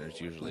down there. There's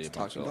usually a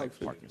bunch of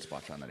parking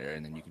spots around that area,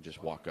 and then you can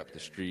just walk up the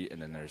street,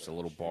 and then there's a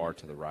little bar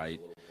to the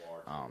right.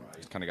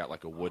 It's kind of got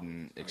like a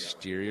wooden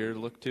exterior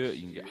look to it.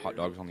 You can get hot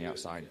dogs on the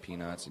outside,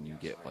 peanuts, and you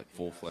can get like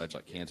full-fledged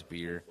like cans of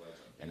beer.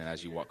 And then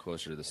as you walk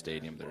closer to the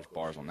stadium, there's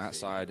bars on that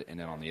side, and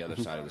then on the other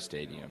side of the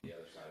stadium,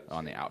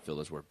 on the outfield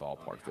is where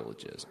Ballpark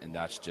Village is, and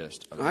that's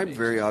just amazing. I'm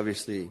very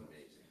obviously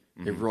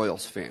a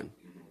Royals fan,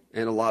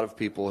 and a lot of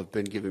people have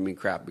been giving me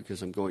crap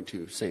because I'm going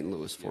to St.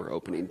 Louis for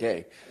opening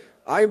day.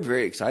 I'm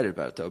very excited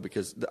about it, though,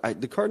 because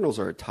the Cardinals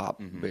are a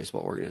top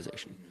baseball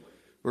organization.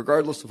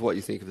 Regardless of what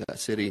you think of that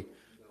city,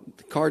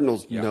 the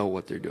Cardinals know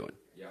what they're doing.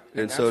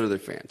 And so do their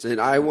fans.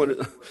 And I want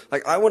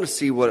to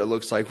see what it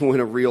looks like when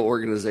a real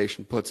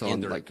organization puts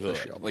on like good. the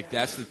show. Like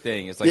that's the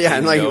thing. It's like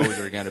know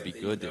they're going to be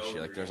good this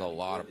year. Like there's a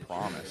lot of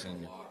promise.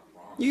 And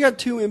you got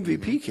 2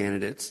 MVP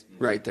candidates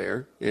right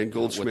there, and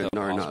Goldschmidt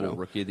and Arenado.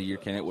 Rookie of the Year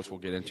candidate, which we'll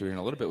get into here in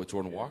a little bit with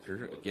Jordan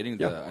Walker, getting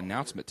the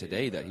announcement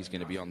today that he's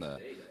going to be on the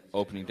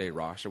opening day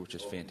roster, which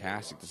is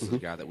fantastic. This is a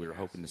guy that we were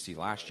hoping to see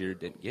last year,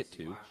 didn't get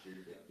to,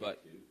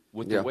 but.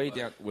 With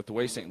the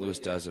way St. Louis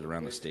does it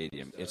around the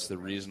stadium, it's the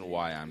reason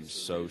why I'm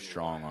so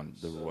strong on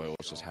the Royals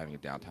just having a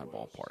downtown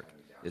ballpark.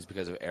 Is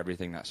because of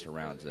everything that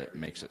surrounds it,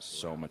 makes it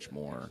so much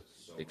more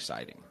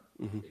exciting.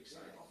 Mm-hmm.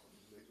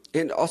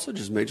 And also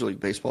just Major League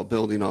Baseball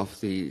building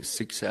off the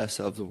success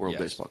of the World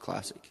Baseball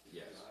Classic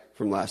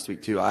from last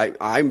week too.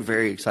 I'm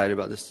very excited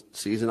about this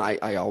season.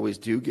 I always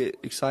do get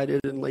excited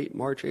in late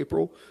March,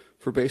 April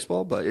for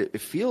baseball, but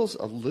it feels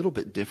a little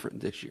bit different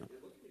this year.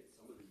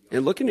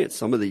 And looking at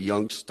some of the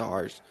young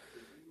stars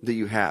that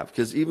you have,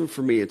 because even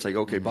for me, it's like,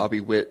 okay, Bobby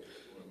Witt,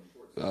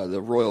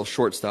 the Royal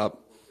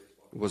shortstop,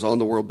 was on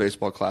the World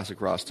Baseball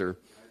Classic roster.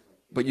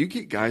 But you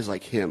get guys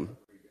like him,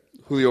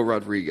 Julio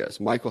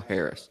Rodriguez, Michael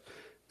Harris,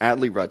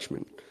 Adley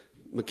Rutschman,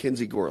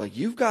 Mackenzie Gore. Like,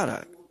 you've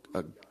got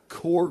a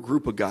core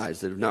group of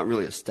guys that have not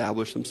really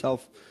established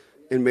themselves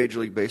in Major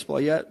League Baseball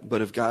yet,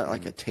 but have got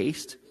like a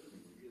taste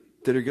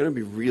that are going to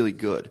be really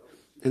good.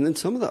 And then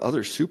some of the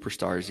other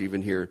superstars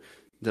even here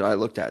that I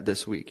looked at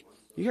this week.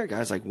 You got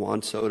guys like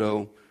Juan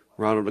Soto,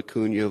 Ronald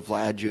Acuna,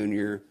 Vlad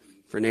Jr.,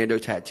 Fernando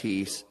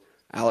Tatis,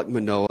 Alek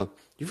Manoah.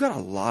 You've got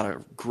a lot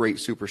of great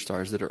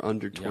superstars that are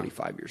under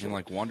 25 years old. And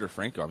like Wander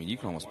Franco, I mean, you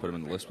can almost put him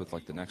in the list with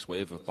like the next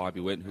wave of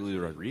Bobby Witt and Julio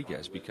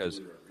Rodriguez because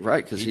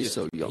he's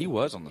so young. He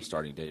was on the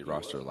starting day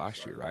roster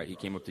last year, right? He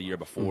came up the year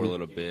before a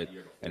little bit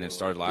and then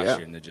started last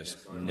year and then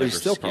just never But he's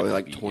still probably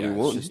like 21.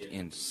 Yeah, it's just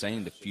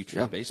insane, the future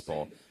of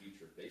baseball.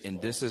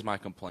 And this is my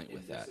complaint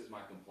with that.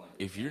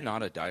 If you're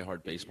not a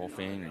diehard baseball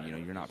fan or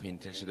you're not paying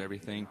attention to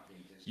everything,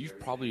 you're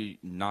probably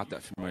not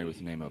that familiar with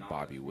the name of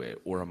Bobby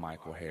Witt or a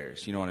Michael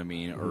Harris. You know what I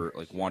mean? Or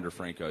like Wander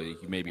Franco, you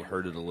maybe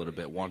heard it a little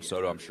bit. Juan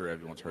Soto, I'm sure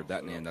everyone's heard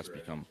that name. That's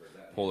become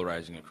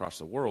polarizing across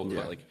the world.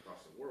 But like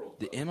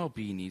the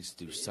MLB needs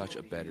to do such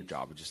a better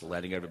job of just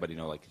letting everybody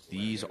know like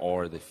these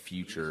are the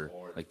future.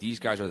 Like these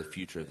guys are the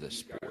future of this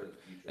sport.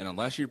 And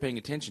unless you're paying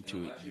attention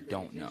to it, you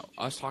don't know.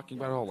 Us talking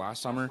about it all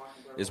last summer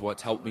is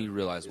what's helped me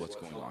realize what's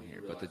going on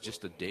here. But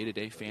just a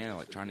day-to-day fan,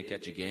 like trying to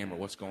catch a game or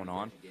what's going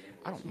on,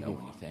 I don't know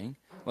anything.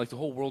 Like the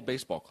whole World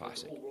Baseball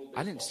Classic,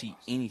 I didn't see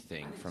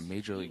anything from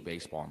Major League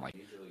Baseball in like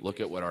look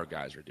at what our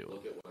guys are doing.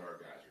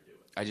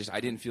 I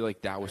didn't feel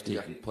like that was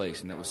taking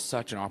place, and it was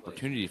such an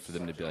opportunity for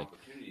them to be like,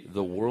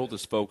 the world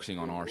is focusing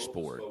on our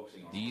sport.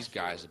 These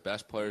guys, the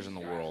best players in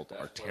the world,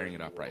 are tearing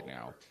it up right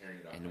now,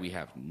 and we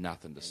have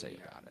nothing to say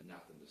about it.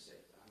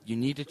 You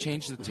need to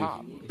change the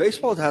top.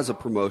 Baseball has a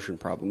promotion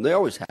problem. They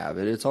always have,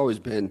 and it's always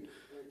been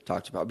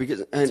talked about.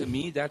 Because to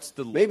me, that's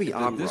maybe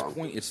at this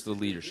point, it's the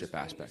leadership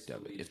aspect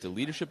of it. If the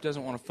leadership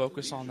doesn't want to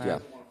focus on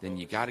that, then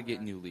you got to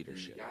get new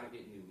leadership.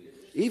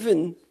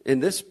 Even,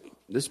 and this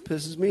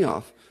pisses me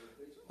off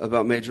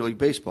about Major League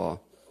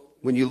Baseball,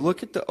 when you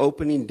look at the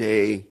opening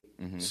day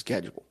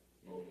schedule.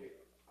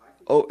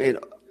 Oh, and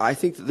I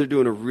think that they're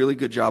doing a really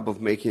good job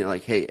of making it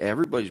like, hey,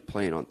 everybody's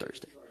playing on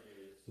Thursday.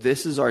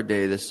 This is our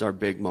day. This is our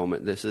big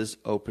moment. This is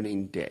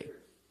opening day.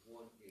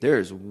 There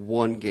is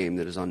one game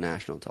that is on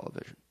national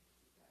television.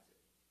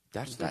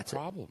 That's their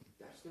problem.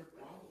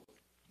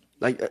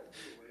 Like,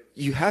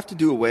 you have to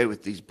do away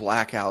with these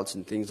blackouts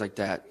and things like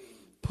that.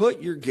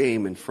 Put your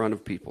game in front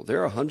of people. There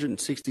are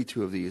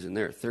 162 of these, and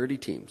there are 30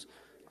 teams.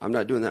 I'm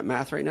not doing that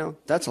math right now.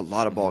 That's a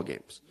lot of ball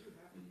games.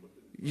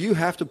 You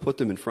have to put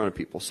them in front of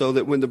people so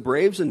that when the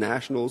Braves and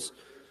Nationals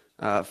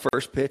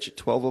first pitch at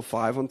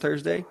 12:05 on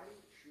Thursday,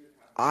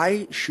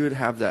 I should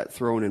have that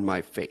thrown in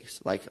my face.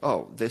 Like,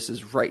 oh, this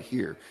is right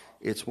here.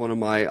 It's one of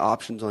my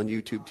options on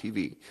YouTube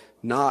TV.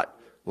 Not,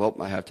 well,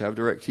 I have to have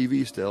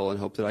DirecTV still and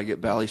hope that I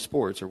get Bally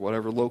Sports or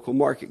whatever local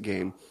market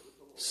game.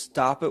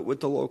 Stop it with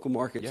the local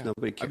markets. Yeah.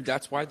 Nobody cares. I mean,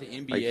 that's why the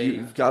NBA. Like,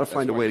 you've got to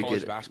find a way to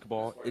get it.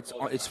 Basketball.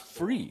 It's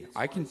free.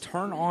 I can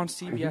turn on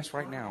CBS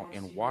right now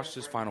and watch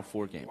this Final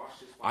Four game.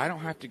 I don't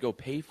have to go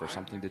pay for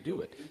something to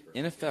do it.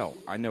 NFL,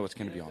 I know it's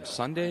going to be on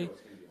Sunday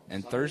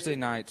and Thursday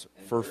nights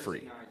for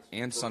free,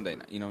 and Sunday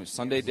night. You know,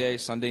 Sunday day,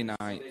 Sunday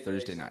night,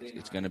 Thursday night.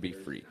 It's going to be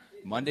free.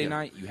 Monday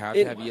night, you have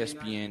to have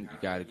ESPN. You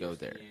got to go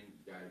there.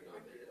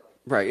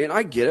 Right, and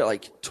I get it.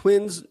 Like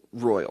Twins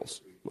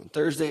Royals on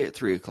Thursday at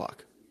 3:00.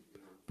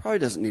 Probably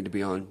doesn't need to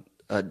be on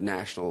a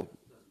national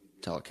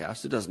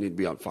telecast. It doesn't need to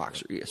be on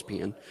Fox or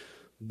ESPN.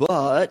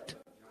 But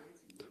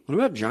what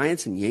about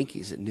Giants and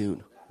Yankees at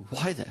noon?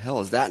 Why the hell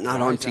is that not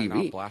on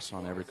TV? Why is that not blasted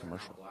on every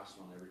commercial?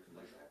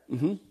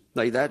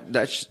 Like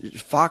that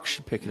Fox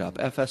should pick it up,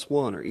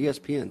 FS1 or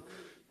ESPN.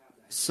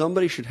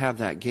 Somebody should have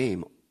that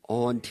game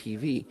on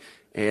TV.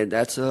 And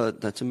that's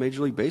a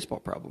Major League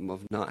Baseball problem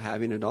of not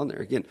having it on there.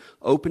 Again,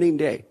 opening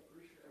day.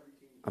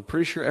 I'm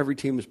pretty sure every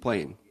team is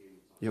playing.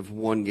 You have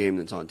one game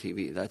that's on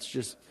TV.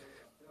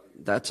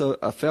 That's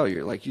a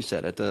failure, like you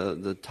said, at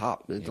the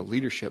top, at the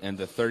leadership. And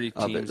the 30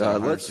 teams,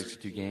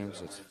 162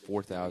 games, that's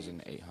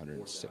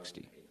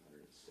 4,860.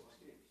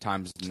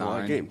 Times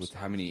 9 with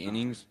how many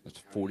innings? That's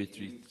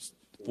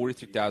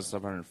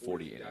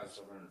 43,740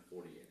 innings.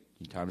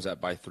 You times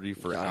that by 3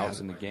 for outs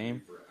in the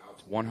game.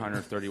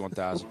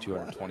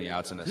 131,220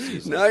 outs in a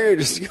season. Now you're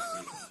just... You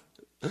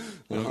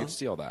don't get to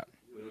see all that.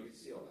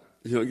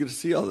 You don't get to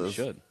see all those.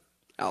 You should.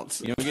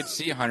 Outs. You don't get to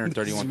see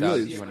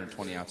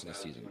 131,220 outs in a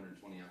season.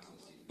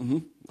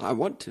 I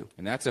want to.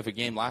 And that's if a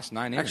game lasts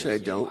 9 innings. Actually, I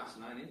don't.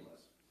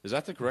 Is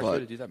that the correct way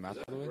to do that math,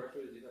 by the way?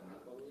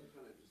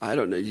 I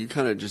don't know. You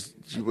kind of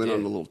you went on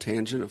a little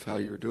tangent of how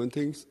you were doing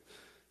things.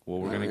 Well,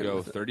 we're going to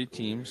go 30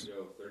 teams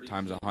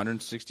times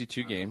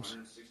 162 games.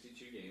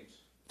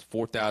 It's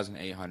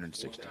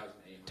 4,860.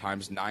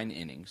 Times 9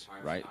 innings,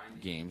 right?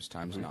 Games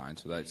times 9,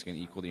 so that's going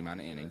to equal the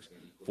amount of innings.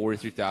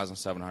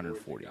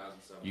 43,740.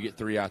 You get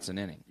 3 outs an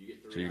inning.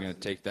 So you're going to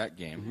take that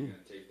game,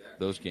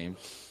 those games.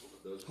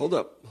 Hold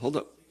up.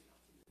 You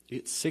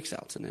get 6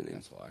 outs an inning.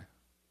 That's why.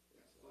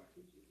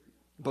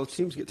 Both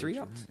teams get 3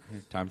 outs.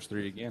 Times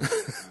 3 again.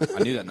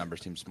 I knew that number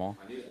seemed small.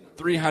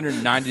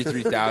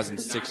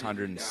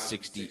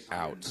 393,660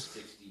 outs.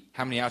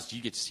 How many outs do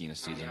you get to see in a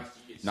season?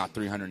 Not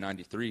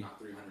 393.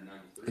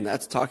 And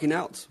that's talking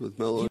outs with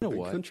Melo and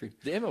Big Country.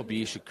 The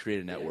MLB should create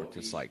a network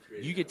that's like,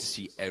 you get to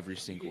see every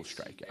single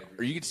strikeout.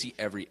 Or you get to see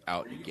every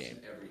out in a game.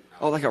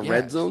 Oh, like a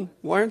red zone?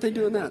 Why aren't they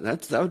doing that?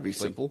 That would be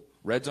simple.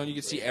 Red zone, you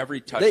can see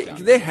every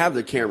touchdown. They have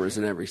the cameras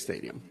in every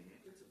stadium.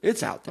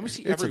 It's out there. Let me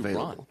see it's every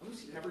available. run.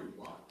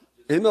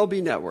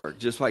 MLB Network,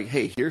 just like,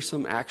 hey, here's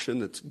some action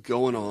that's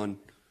going on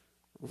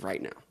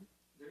right now.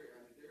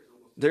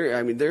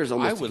 There's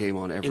almost a game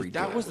on every day. If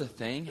that was the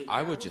thing,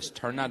 I would just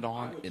turn that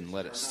on and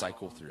let it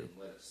cycle through.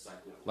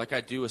 Like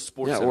I do with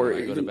sports center.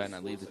 I go to bed and I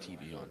leave the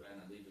TV on.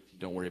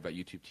 Don't worry about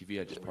YouTube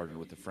TV. I just partnered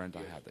with a friend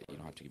I have that you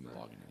don't have to give me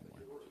login anymore.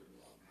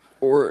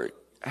 Or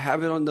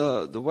have it on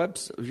your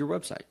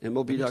website,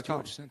 MLB.com. That makes too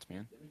much sense,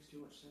 man.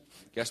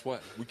 Guess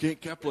what? We can't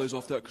capitalize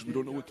off that because we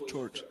don't know what to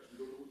charge.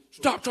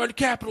 Stop trying to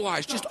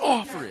capitalize. Just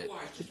offer it.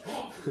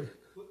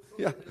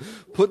 Yeah.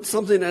 Put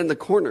something in the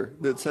corner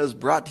that says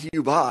brought to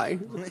you by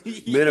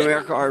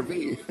Mid-America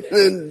RV.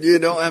 And you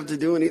don't have to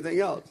do anything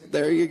else.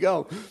 There you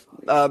go.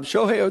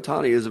 Shohei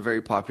Ohtani is a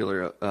very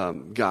popular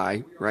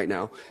guy right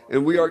now.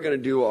 And we are going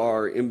to do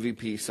our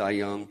MVP, Cy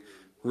Young,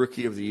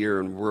 Rookie of the Year,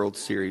 and World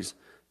Series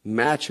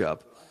matchup.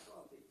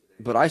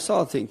 But I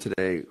saw a thing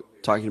today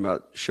talking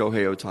about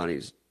Shohei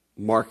Ohtani's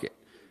market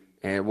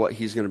and what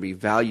he's going to be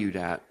valued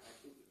at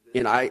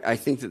And I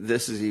think that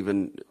this is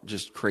even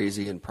just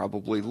crazy and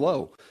probably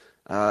low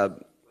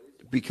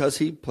because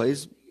he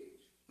plays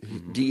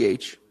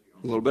DH,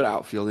 a little bit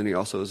outfield, and he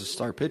also is a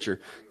star pitcher.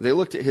 They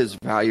looked at his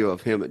value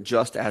of him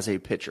just as a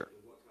pitcher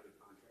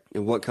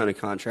and what kind of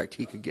contract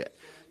he could get,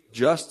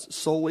 just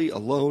solely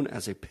alone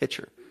as a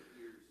pitcher.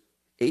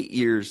 8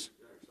 years,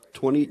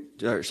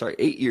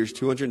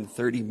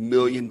 $230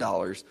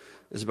 million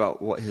is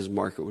about what his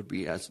market would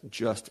be as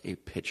just a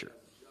pitcher.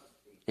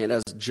 And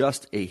as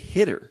just a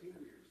hitter,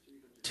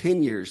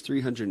 10 years,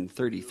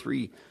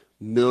 $333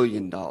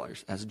 million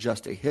as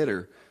just a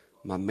hitter.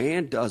 My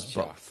man does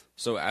both.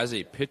 So as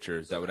a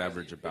pitcher, that would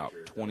average about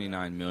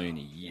 $29 million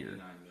a year.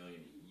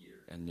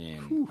 And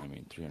then,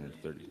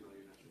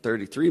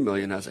 33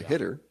 million as a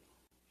hitter.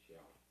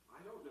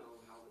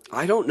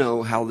 I don't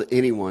know how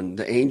anyone,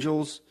 the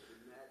Angels,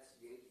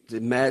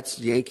 the Mets,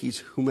 Yankees,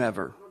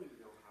 whomever,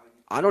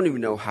 I don't even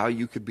know how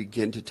you could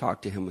begin to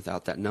talk to him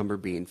without that number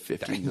being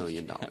 $50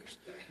 million.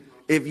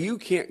 If you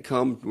can't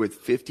come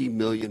with $50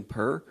 million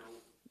per,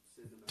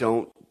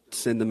 don't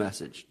send the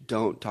message.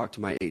 Don't talk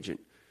to my agent.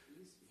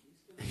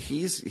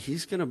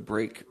 He's going to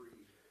break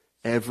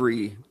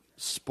every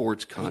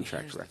sports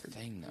contract record.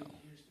 Thing, though.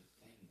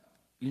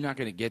 You're not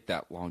going to get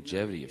that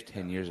longevity of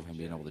 10 years of him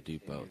being able to do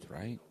both,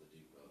 right?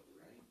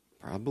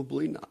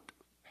 Probably not.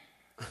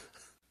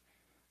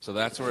 So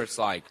that's where it's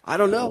like I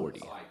don't know.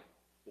 40.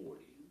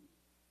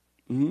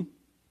 Mm-hmm.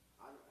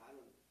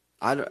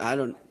 I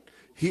don't.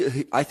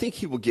 I think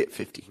he will get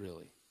 50.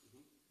 Really?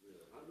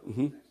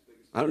 Mm-hmm.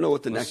 I don't know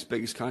what the next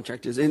biggest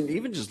contract is. And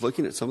even just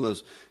looking at some of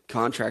those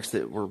contracts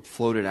that were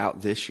floated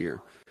out this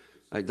year,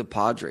 like the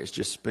Padres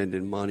just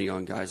spending money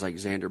on guys like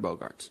Xander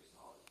Bogaerts.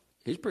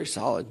 He's pretty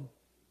solid.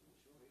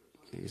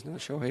 He's not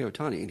Shohei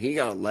Ohtani, and he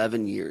got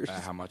 11 years.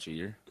 How much a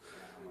year?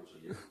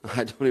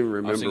 I don't even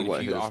remember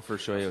what if you offer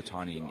Shohei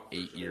Ohtani an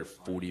 8-year,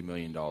 $40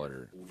 million a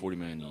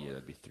year,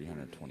 that'd be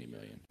 $320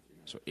 million.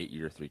 So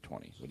 8-year,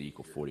 $320 would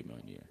equal $40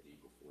 million a year.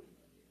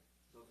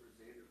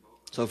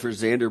 So for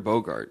Xander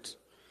Bogaerts,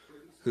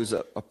 who's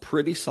a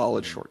pretty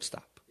solid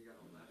shortstop,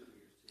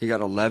 he got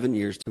 11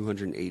 years,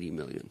 $280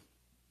 million.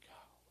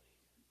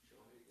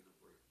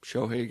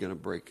 Shohei going to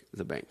break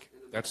the bank.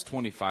 That's $25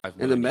 million.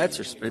 And the Mets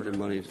are spending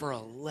money for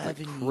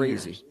 11 like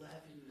crazy. Years.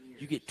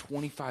 You get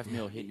 $25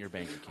 million hitting your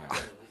bank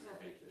account.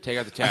 Take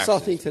out the taxes. I saw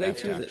a thing today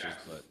too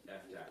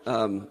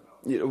that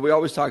we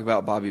always talk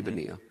about Bobby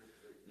Bonilla.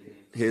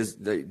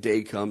 The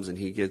day comes and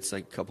he gets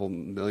like a couple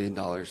 $1 million.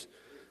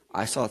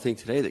 I saw a thing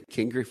today that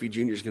King Griffey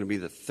Jr. is going to be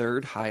the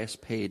third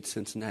highest paid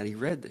Cincinnati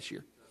Red this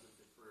year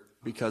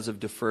because of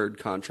deferred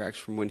contracts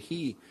from when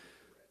he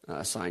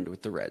signed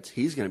with the Reds.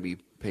 He's going to be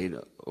paid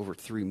over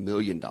 $3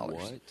 million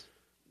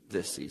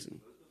this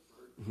season.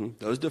 Mm-hmm.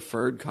 Those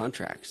deferred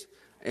contracts.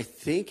 I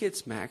think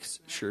it's Max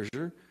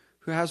Scherzer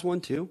who has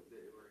one too,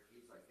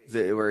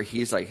 where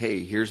he's like,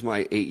 hey, here's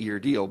my 8-year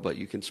deal, but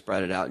you can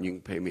spread it out and you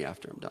can pay me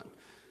after I'm done.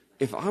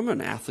 If I'm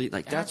an athlete,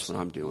 like that's what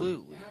I'm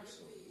doing.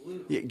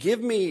 Yeah,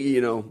 give me,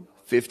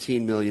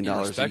 $15 million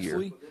a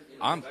year.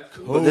 I'm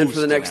but then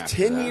for the next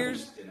 10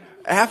 years,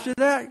 after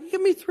that,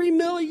 give me $3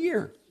 million a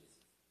year.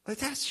 Like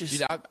that's just.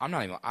 Dude, I'm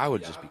not even. I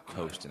would just be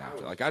coasting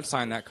after. Like I'd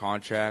sign that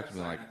contract and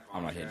be like,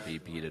 I'm not hitting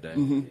BP today.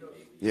 Mm-hmm.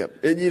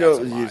 Yep, and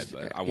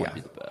but I want to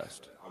be the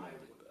best.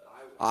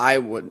 I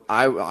would.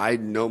 I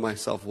know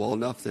myself well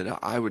enough that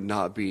I would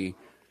not be.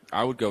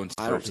 I would go and.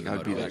 I don't think I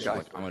would be that guy.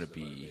 Like, I'm gonna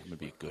be a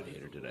good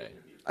hitter today.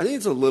 I think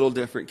it's a little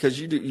different because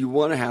you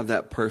want to have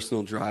that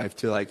personal drive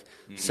to like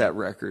set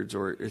records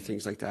or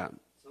things like that.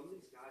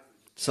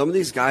 Some of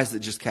these guys that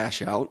just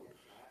cash out,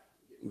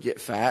 get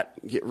fat,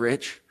 get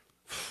rich.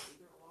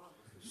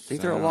 I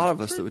think there are a lot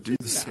of us that would do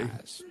the same.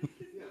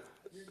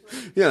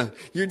 Yeah,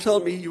 you're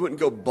telling me you wouldn't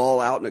go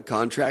ball out in a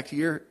contract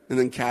year and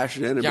then cash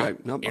it in and be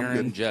like, nope, Aaron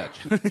I'm good. Judge.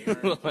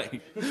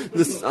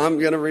 I'm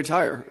going to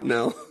retire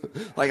now.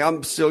 Like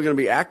I'm still going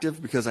to be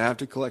active because I have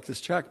to collect this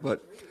check,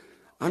 but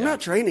I'm not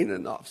training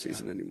in the off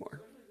season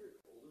anymore.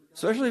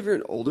 Especially if you're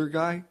an older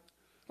guy.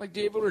 Like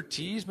David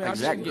Ortiz, man, I'm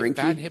just Zach going to get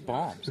fat Greinke. and hit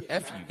bombs.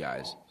 F you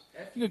guys.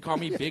 You can call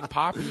me Big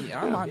Poppy, and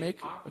I might make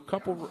a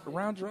couple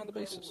rounds around the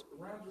bases.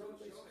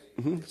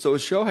 Mm-hmm. So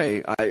with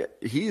Shohei,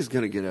 he's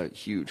going to get a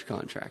huge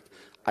contract.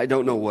 I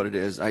don't know what it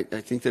is. I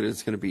think that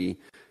it's going to be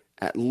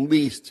at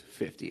least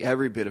 50,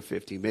 every bit of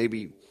 50,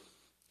 maybe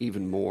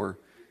even more.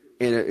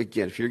 And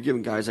again, if you're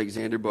giving guys like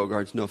Xander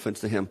Bogaerts, no offense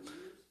to him,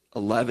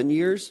 11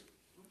 years,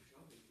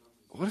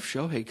 what if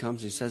Shohei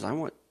comes and says, I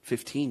want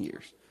 15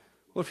 years?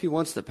 What if he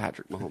wants the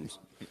Patrick Mahomes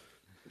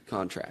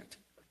contract?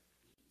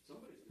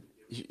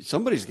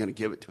 Somebody's going to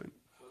give it to him.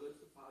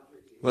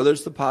 Whether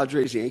it's the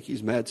Padres,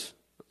 Yankees, Mets,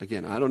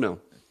 again, I don't know.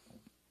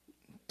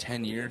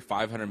 10-year,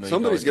 $500 million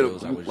Somebody's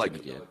deals gonna, I was going to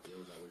get.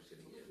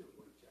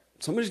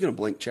 Somebody's going to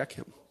blank check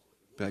him.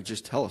 But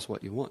just tell us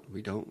what you want.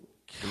 We don't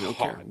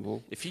care.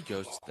 If he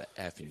goes to the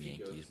effing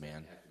Yankees,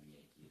 man.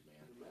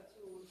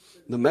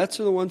 The Mets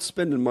are the ones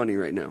spending money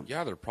right now.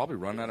 Yeah, they're probably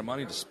running out of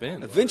money to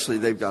spend. Eventually,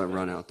 they've got to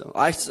run out, though.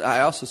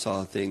 I also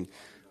saw a thing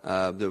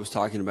that was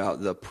talking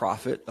about the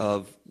profit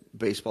of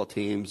baseball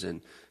teams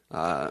and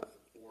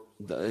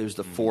There's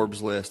the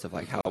Forbes list of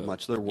like how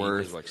much they're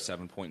worth. Like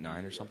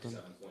 7.9 or something.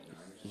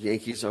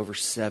 Yankees over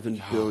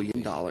 $7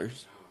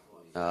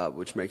 billion,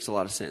 which makes a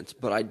lot of sense.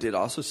 But I did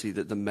also see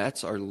that the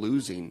Mets are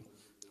losing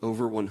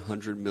over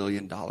 $100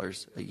 million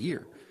a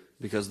year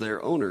because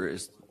their owner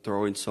is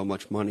throwing so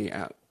much money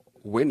at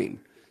winning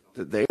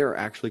that they are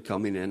actually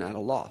coming in at a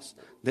loss.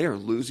 They are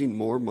losing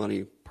more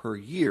money per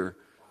year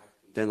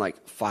than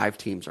like 5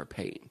 teams are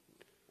paying.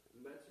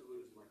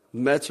 The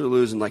Mets are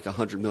losing like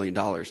 $100 million.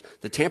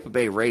 The Tampa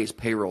Bay Rays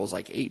payroll is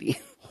like 80.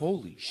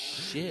 Holy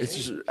shit. It's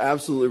just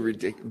absolutely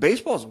ridiculous.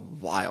 Baseball's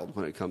wild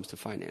when it comes to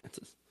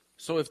finances.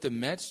 So if the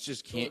Mets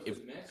just can't,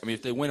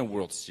 if they win a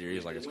World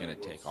Series, like it's going to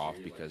take off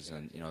because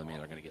then, they're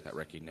going to get that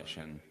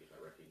recognition.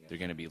 They're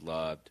going to be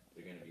loved.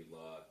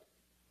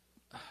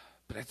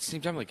 But at the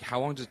same time, like, how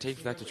long does it take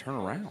for that to turn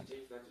around?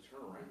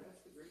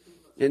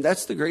 And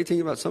that's the great thing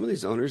about some of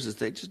these owners is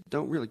they just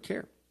don't really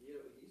care.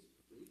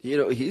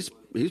 He's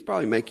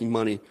probably making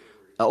money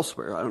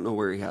elsewhere. I don't know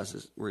where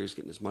he's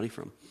getting his money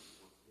from.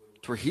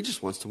 To where he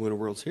just wants to win a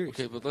World Series.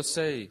 Okay, but let's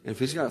say... And if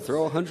he's got to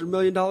throw $100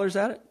 million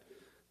at it,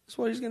 that's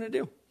what he's going to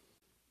do.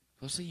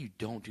 Let's say you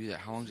don't do that.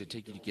 How long does it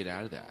take you to get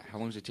out of that? How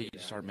long does it take you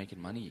to start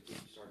making money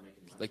again?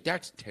 Like,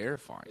 that's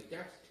terrifying.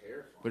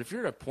 But if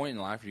you're at a point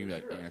in life where you're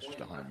like, it's just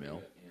 $100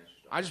 million,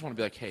 I just want to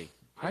be like, hey,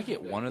 can I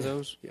get one of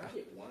those? Yeah.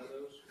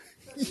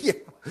 Yeah.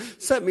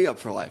 Set me up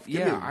for life.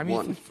 Give me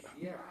one.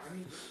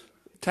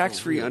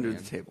 Tax-free under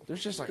the table.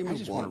 There's just like, I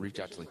just want to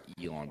reach out to like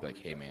Elon and be like,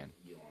 hey, man,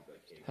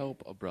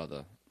 help a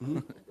brother.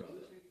 Mm-hmm.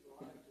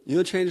 You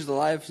know, change the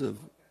lives of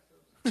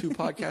 2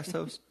 podcast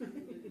hosts?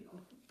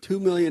 $2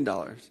 million.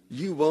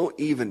 You won't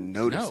even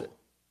notice it.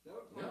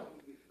 No.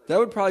 That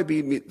would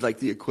probably be like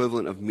the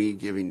equivalent of me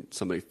giving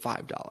somebody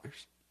 $5.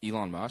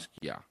 Elon Musk?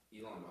 Yeah.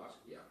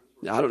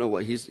 I don't know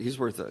what he's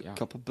worth a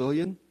couple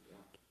billion.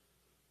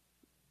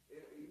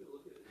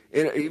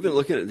 And even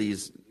looking at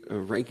these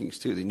rankings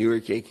too, the New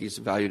York Yankees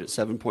valued at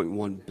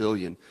 $7.1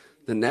 billion.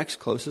 The next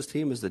closest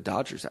team is the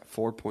Dodgers at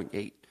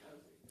 $4.8.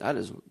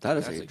 That's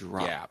a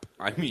drop. Gap.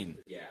 I mean,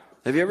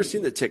 have you ever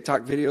seen the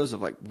TikTok videos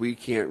of like we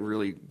can't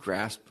really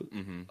grasp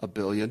a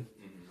billion?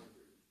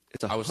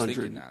 It's 100. I was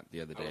thinking that the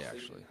other day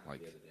actually,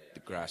 like the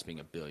grasping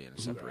a billion,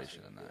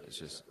 separation in that. It's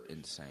just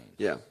insane.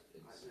 Yeah.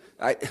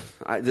 I'm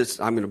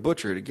going to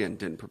butcher it again.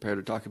 Didn't prepare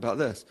to talk about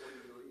this.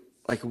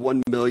 Like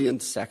 1 million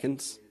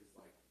seconds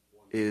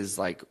is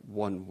like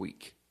 1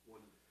 week.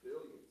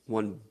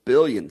 1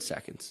 billion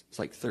seconds is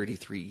like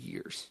 33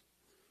 years.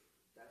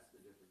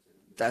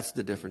 That's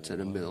the difference in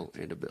a mil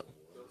and a bill.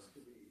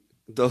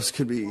 Those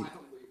could be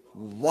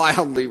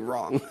wildly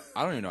wrong.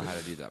 I don't even know how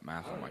to do that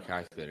math on my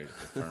calculator to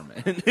confirm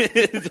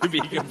it, to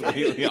be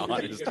completely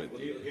honest with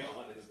you.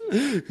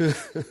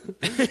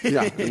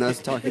 Yeah, and that's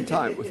talking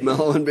time with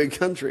Mello and Big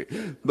Country.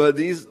 But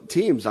these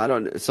teams,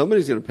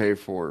 somebody's going to pay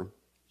for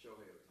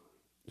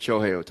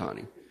Shohei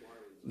Ohtani.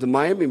 The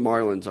Miami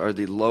Marlins are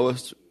the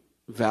lowest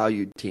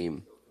valued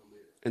team,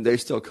 and they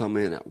still come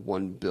in at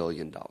 $1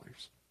 billion.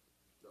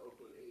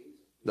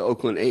 The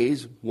Oakland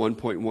A's,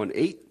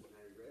 1.18.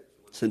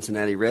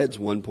 Cincinnati Reds,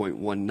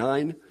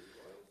 1.19.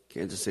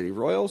 Kansas City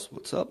Royals,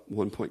 what's up,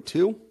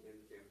 1.2.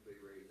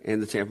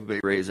 And the Tampa Bay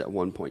Rays at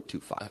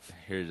 1.25.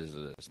 Here it is.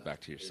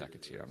 Back to your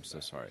seconds here. I'm so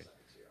sorry.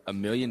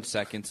 1 million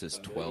seconds is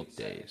 12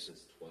 days.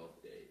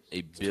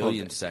 A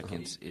billion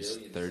seconds is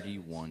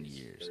 31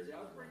 years.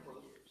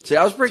 See,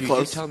 I was pretty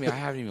close. You telling me I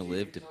haven't even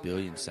lived 1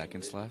 billion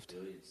seconds left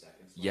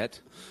yet?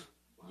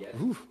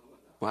 Ooh,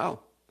 wow.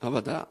 How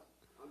about that?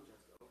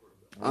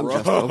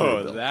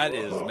 Bro, that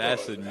is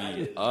messing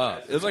me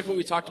up. It was like what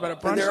we talked about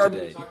at brunch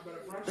today.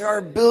 There are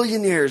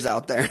billionaires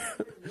out there.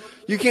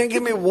 You can't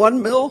give me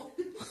 1 mil?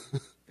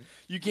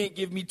 You can't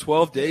give me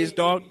 12 days,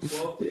 dog?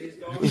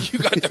 You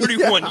got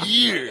 31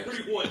 years.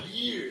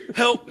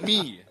 Help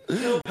me.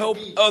 Help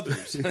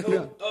others.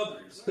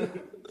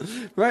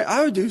 Right?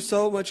 I would do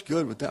so much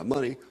good with that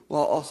money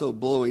while also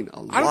blowing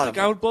a lot of it. I don't think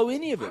I would blow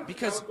any of it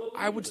because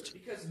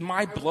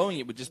my blowing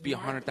it would just be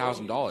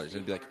 $100,000.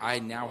 It'd be like I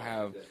now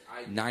have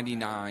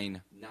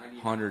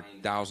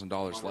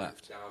 $100,000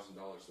 left.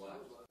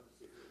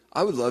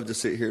 I would love to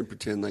sit here and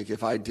pretend like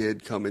if I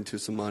did come into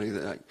some money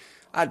that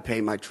I'd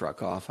pay my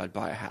truck off, I'd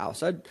buy a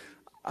house. I'd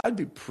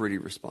be pretty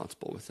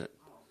responsible with it.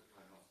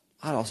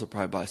 I'd also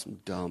probably buy some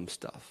dumb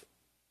stuff.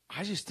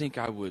 I just think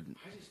I would.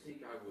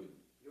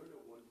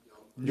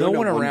 No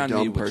one around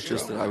me would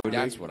purchase that I would.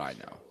 That's what I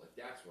know.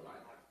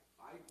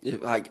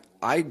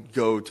 I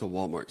go to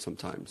Walmart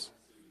sometimes,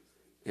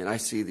 and I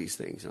see these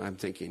things, and I'm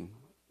thinking,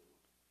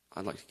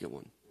 I'd like to get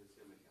one,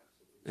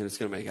 and it's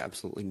going to make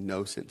absolutely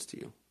no sense to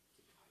you.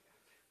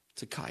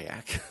 It's a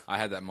kayak. I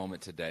had that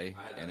moment today,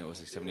 and it was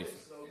like 70.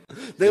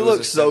 They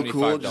look so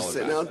cool just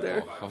sitting out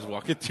there. I was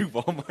walking through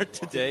Walmart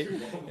today,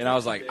 and I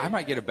was like, I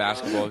might get a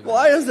basketball.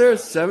 Why is there a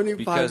 $75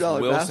 because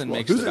Wilson basketball?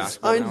 makes the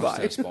basketball now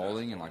instead of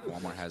Spalding, and like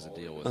Walmart has a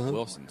deal with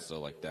Wilson, so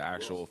like the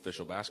actual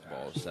official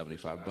basketball is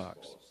 $75.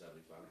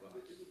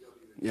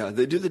 Yeah,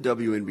 they do the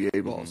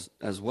WNBA balls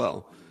as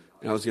well.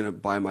 And I was going to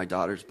buy my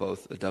daughters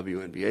both a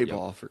WNBA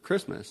ball for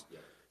Christmas.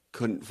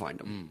 Couldn't find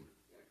them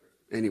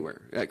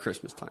anywhere at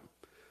Christmas time.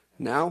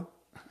 Now,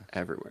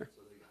 everywhere.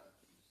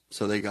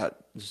 So they got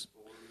just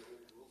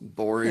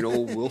boring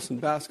old Wilson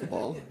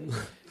basketball.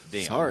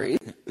 Damn. Sorry.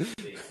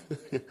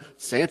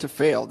 Santa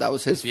failed. That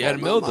was his fault. If you had a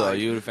mill, though,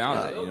 you would have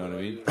found it. You know what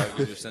I mean? Probably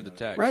could just send a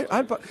text. Right?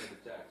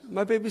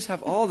 My babies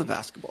have all the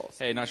basketballs.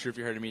 Hey, not sure if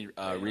you heard of me.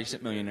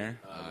 Recent millionaire.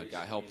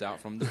 Got helped out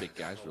from the big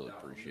guys. Really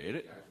appreciate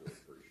it.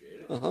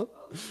 Uh-huh.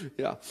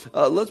 Yeah.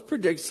 Let's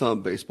predict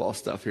some baseball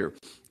stuff here.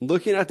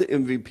 Looking at the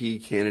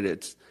MVP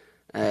candidates,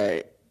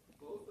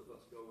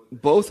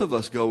 both of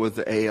us go with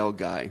the AL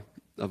guy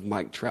of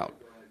Mike Trout.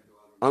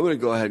 I'm going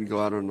to go ahead and go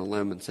out on a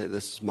limb and say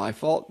this is my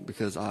fault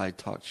because I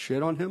talked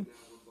shit on him.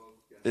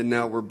 And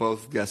now we're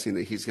both guessing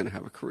that he's going to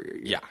have a career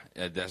year.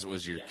 Yeah, that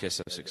was your kiss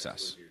of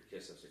success.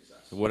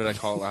 What did I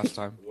call it last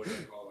time?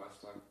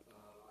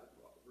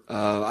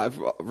 I've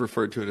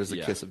referred to it as a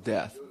kiss of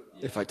death.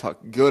 If I talk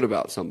good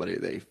about somebody,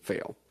 they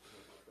fail.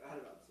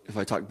 If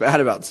I talk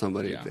bad about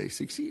somebody, they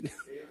succeed.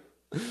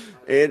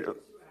 And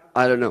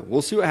I don't know.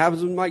 We'll see what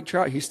happens with Mike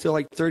Trout. He's still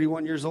like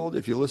 31 years old.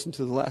 If you listen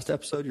to the last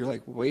episode, you're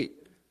like, wait,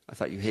 I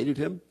thought you hated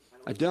him.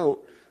 I don't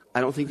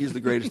think he's the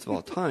greatest of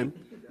all time.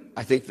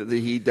 I think that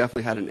he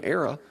definitely had an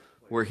era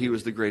where he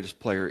was the greatest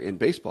player in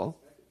baseball.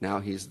 Now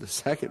he's the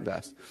second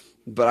best.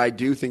 But I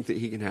do think that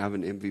he can have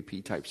an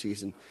MVP type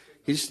season.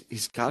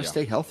 He's got to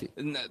stay healthy.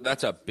 And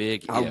that's a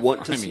big I if.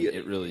 want to see it.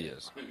 It really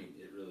is.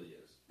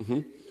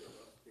 Mm-hmm.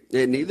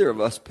 And neither of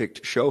us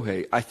picked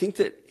Shohei. I think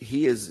that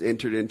he has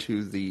entered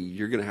into the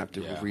you're going to have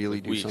to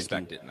really do something.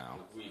 We expect it now.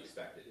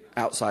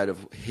 Outside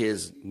of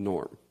his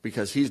norm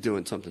because he's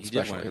doing something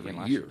special every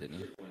year. Didn't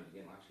he?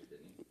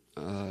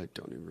 I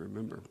don't even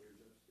remember.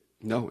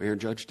 No, Aaron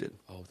Judge did.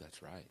 Oh,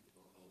 that's right.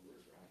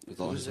 With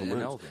all his home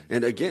runs.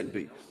 And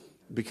again,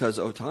 because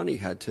Ohtani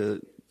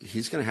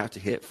he's going to have to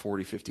hit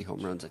 40, 50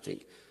 home runs, I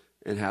think,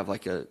 and have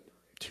like a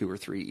 2 or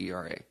 3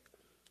 ERA.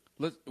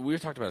 We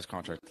talked about his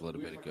contract a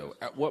little bit ago.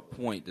 At what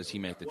point does he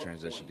make the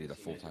transition to either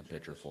full-time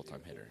pitcher or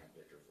full-time hitter?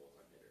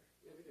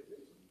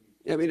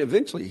 I mean,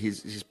 eventually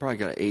he's probably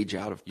got to age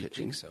out of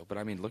pitching. You think so? But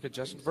I mean, look at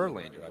Justin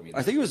Verlander.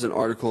 I think it was an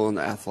article in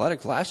the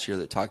Athletic last year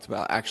that talked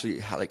about actually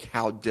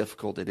how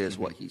difficult it is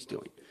what he's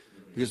doing,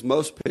 because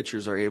most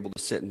pitchers are able to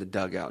sit in the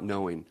dugout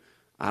knowing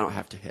I don't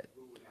have to hit.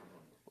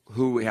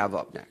 Who we have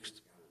up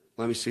next?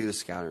 Let me see the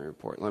scouting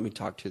report. Let me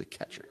talk to the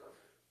catcher.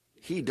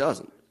 He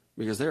doesn't,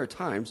 because there are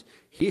times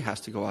he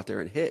has to go out there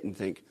and hit and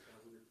think,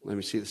 let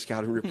me see the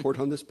scouting report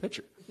on this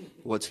pitcher.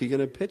 What's he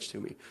going to pitch to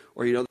me?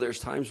 Or, there's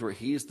times where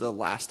he's the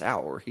last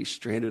out or he's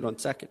stranded on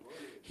second.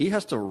 He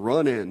has to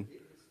run in,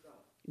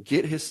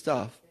 get his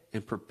stuff,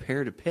 and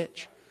prepare to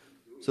pitch.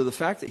 So the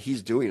fact that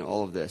he's doing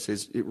all of this,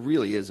 it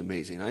really is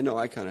amazing. I know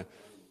I kind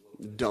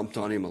of dumped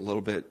on him a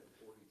little bit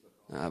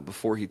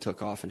before he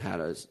took off and had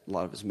a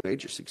lot of his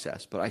major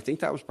success. But I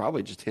think that was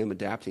probably just him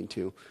adapting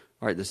to,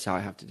 all right, this is how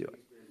I have to do it.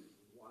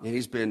 And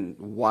he's been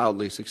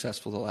wildly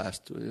successful the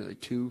last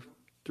 2-3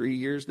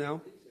 years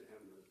now.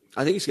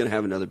 I think he's going to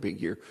have another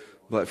big year.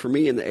 But for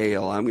me in the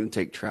AL, I'm going to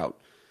take Trout.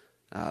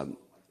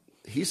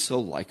 He's so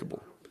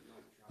likable.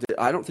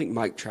 I don't think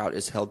Mike Trout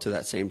is held to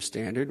that same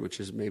standard,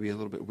 which is maybe a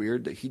little bit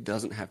weird, that he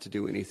doesn't have to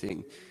do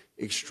anything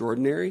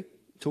extraordinary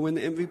to win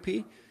the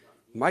MVP.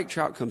 Mike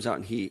Trout comes out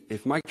and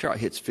if Mike Trout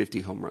hits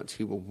 50 home runs,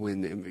 he will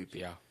win the MVP.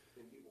 Yeah.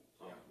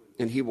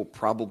 And he will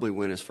probably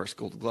win his first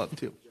Gold Glove,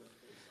 too.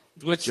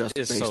 Which just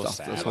is based so off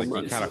sad. Those home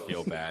runs. You kind of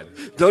feel bad.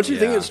 Don't you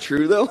think it's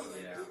true, though?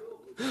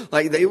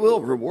 Like, they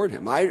will reward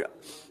him. I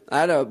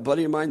had a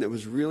buddy of mine that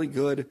was really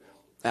good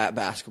at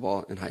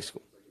basketball in high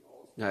school.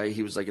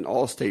 He was like an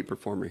all-state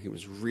performer. He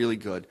was really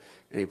good,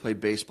 and he played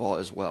baseball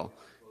as well.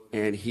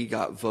 And he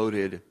got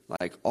voted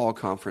like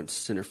all-conference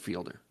center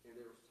fielder.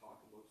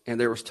 And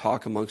there was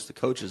talk amongst the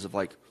coaches of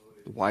like,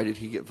 why did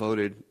he get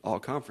voted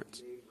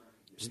all-conference?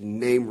 Just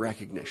name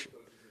recognition.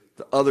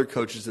 The other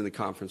coaches in the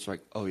conference were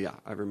like, oh, yeah,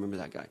 I remember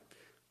that guy.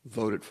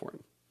 Voted for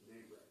him.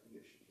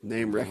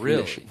 Name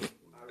recognition. Really?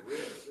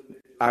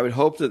 I would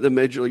hope that the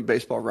Major League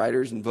Baseball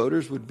writers and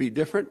voters would be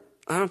different.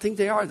 I don't think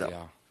they are, though.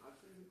 Yeah.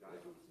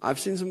 I've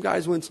seen some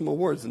guys win some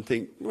awards and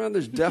think, well,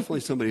 there's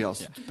definitely somebody else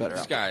that's better.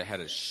 This guy had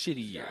a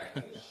shitty year.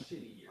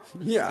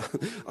 Yeah.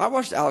 I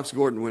watched Alex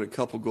Gordon win a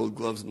couple Gold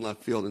Gloves in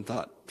left field and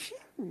thought,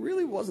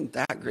 really wasn't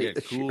that great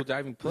this cool year.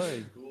 Diving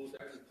play.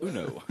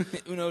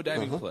 Uno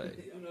diving play.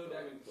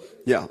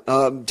 Yeah.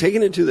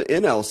 Taking it to the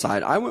NL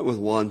side, I went with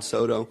Juan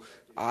Soto.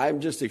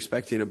 I'm just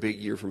expecting a big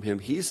year from him.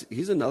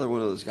 He's another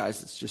one of those guys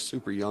that's just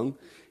super young,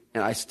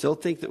 and I still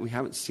think that we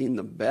haven't seen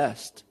the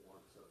best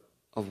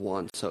of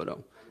Juan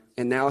Soto.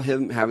 And now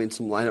him having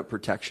some lineup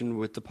protection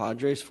with the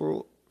Padres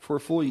for a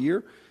full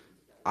year,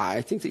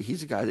 I think that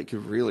he's a guy that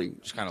could really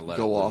just kind of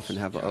go off and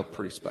have a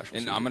pretty special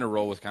And season. I'm going to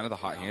roll with kind of the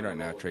hot hand right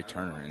now, Trey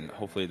Turner, and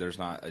hopefully there's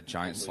not a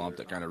giant slump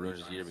that kind of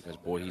ruins his year because,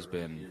 boy, he's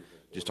been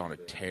just on a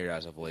tear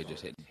as of late,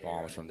 just hitting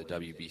bombs from the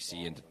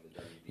WBC and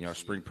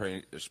spring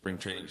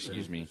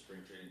training.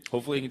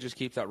 Hopefully he can just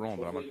keep that rolling,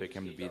 but I'm going to pick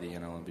him to be the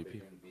NL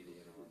MVP.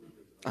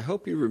 I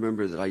hope you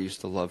remember that I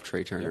used to love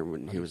Trey Turner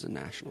when he was a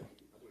National.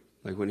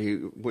 Like when he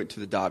went to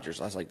the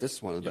Dodgers, I was like, this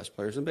is one of the best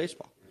players in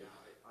baseball.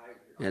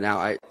 And now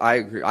I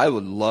agree. I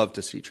would love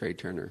to see Trey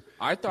Turner.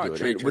 I thought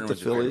Trey Turner with the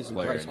was Phillies a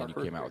player, and then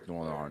you came out with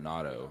Nolan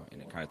Arenado,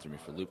 and it kind of threw me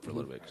for a loop for a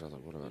little bit because I was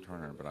like, what about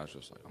Turner? But I was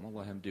just like, I'm going to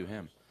let him do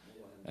him.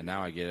 And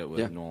now I get it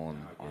with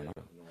Nolan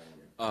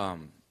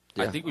Arenado.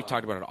 I think we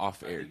talked about it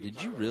off air.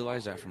 Did you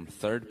realize that from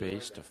third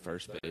base to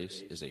first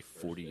base is a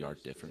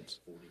 40-yard difference?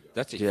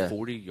 That's a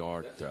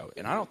 40-yard throw.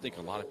 And I don't think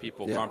a lot of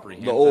people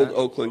comprehend the old that.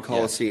 Oakland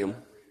Coliseum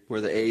where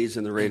the A's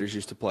and the Raiders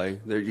used to play.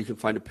 There you can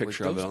find a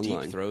picture of it those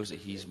online. Deep throws that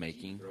he's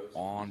making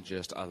on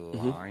just a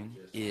line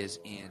is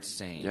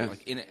insane. Yeah.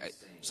 Like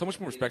so much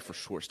more respect for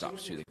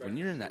shortstops too. Like when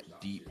you're in that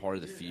deep part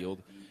of the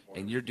field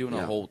and you're doing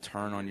a whole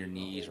turn on your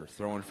knees or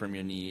throwing from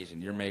your knees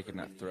and you're making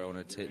that throw and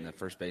it's hitting the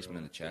first baseman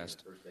in the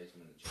chest.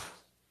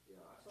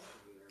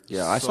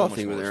 Yeah, I saw a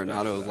thing with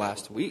Arenado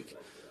last week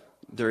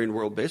during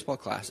World Baseball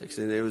Classics,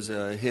 and it was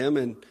him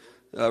and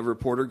a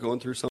reporter going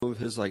through some of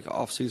his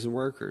off-season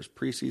work or his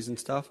preseason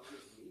stuff,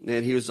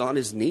 and he was on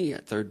his knee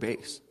at third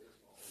base,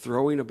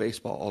 throwing a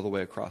baseball all the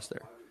way across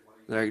there.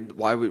 They're like,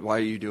 why are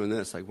you doing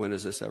this? Like, when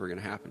is this ever going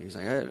to happen? He's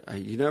like,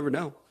 you never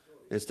know.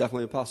 It's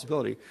definitely a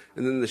possibility.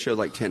 And then they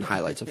showed 10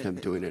 highlights of him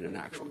doing it in an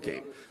actual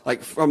game,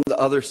 from the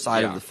other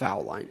side of the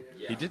foul line.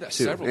 He did that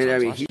too. several and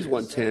times. I mean, he's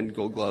won 10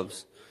 Gold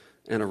Gloves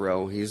in a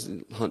row. He's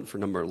hunting for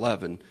number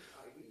 11.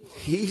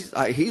 He's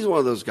one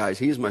of those guys.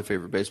 He's my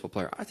favorite baseball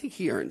player. I think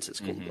he earns his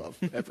Gold Glove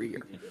every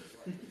year.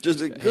 Just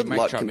good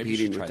luck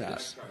competing with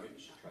that.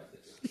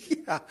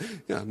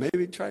 Yeah,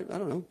 maybe try. I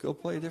don't know. Go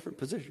play a different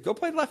position. Go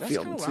play left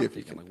field and see if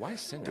you can. Why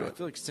Sinner? I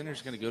feel like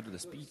Sinner's going to go to the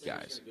speed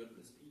guys.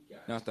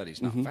 Not that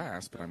he's not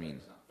fast, but I mean,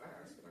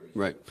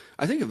 right.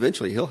 I think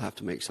eventually he'll have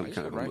to make some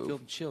kind of a right move. field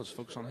and chill. Just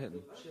focus on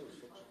hitting.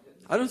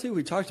 I don't think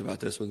we talked about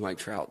this with Mike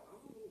Trout.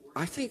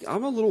 I think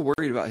I'm a little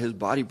worried about his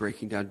body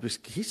breaking down because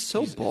he's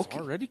so bulky.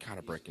 He's already kind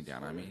of breaking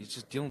down. I mean, he's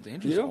just dealing with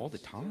injuries all the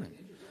time.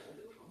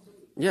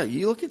 Yeah,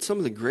 you look at some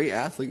of the great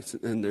athletes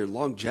and their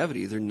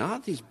longevity. They're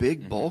not these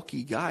big,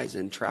 bulky guys.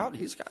 And Trout,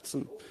 he's got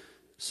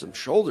some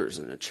shoulders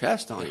and a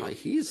chest on him.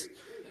 He's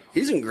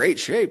in great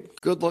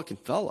shape. Good-looking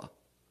fella.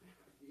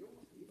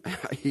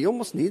 He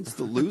almost needs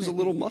to lose a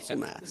little muscle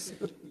mass.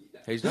 Hey,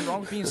 there's nothing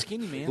wrong with being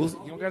skinny, man. You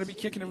don't got to be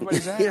kicking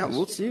everybody's ass. Yeah,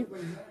 we'll see.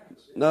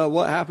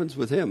 What happens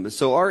with him.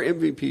 So our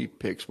MVP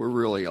picks, we're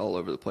really all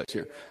over the place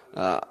here.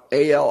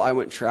 AL, I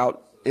went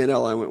Trout.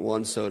 NL, I went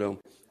Juan Soto.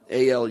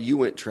 AL, you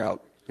went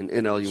Trout. And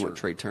NL, you went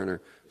Trey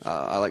Turner.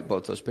 I like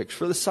both those picks.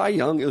 For the Cy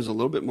Young, it was a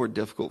little bit more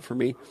difficult for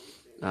me.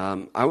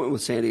 I went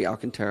with Sandy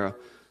Alcantara,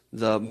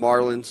 the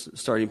Marlins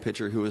starting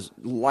pitcher who was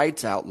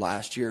lights out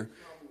last year.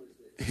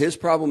 His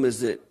problem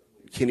is that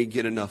can he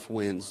get enough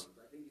wins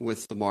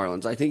with the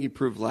Marlins? I think he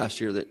proved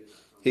last year that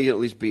he can at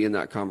least be in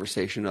that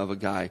conversation of a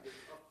guy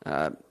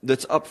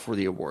that's up for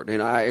the award.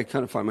 And I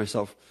kind of find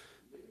myself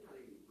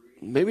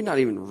maybe not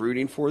even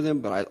rooting for them,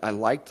 but I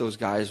like those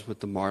guys with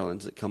the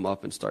Marlins that come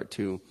up and start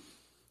to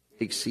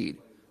exceed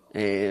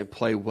and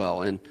play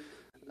well. And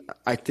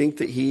I think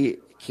that he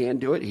can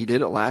do it. He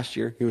did it last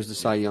year. He was the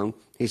Cy Young.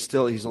 He's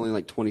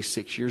only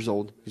 26 years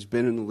old. He's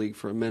been in the league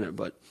for a minute,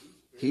 but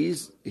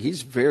he's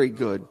very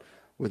good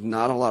with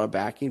not a lot of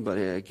backing. But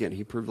again,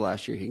 he proved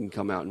last year he can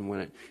come out and win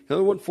it. He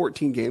only won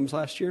 14 games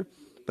last year,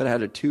 but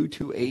had a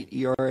 2.28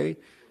 ERA.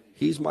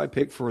 He's my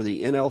pick for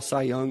the NL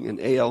Cy Young. And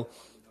AL,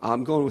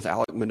 I'm going with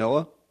Alek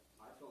Manoah.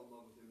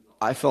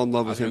 I fell in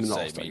love with him in the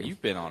All-Star game.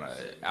 You've been on a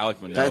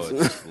Alek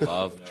Manoah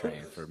love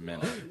train for a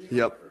minute.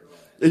 Yep.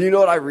 And you know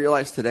what I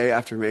realized today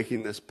after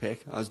making this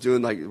pick? I was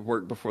doing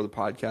work before the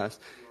podcast,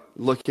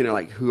 looking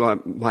at who I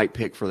might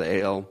pick for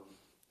the AL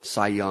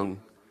Cy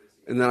Young,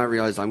 and then I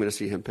realized I'm going to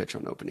see him pitch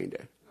on opening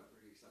day.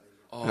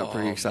 I'm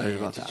pretty excited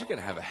about that. You're going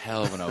to have a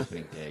hell of an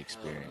opening day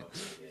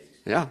experience.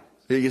 Yeah.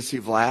 You can see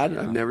Vlad.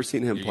 I've never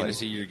seen him play. You're going to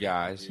see your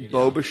guys.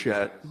 Bo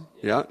Bichette.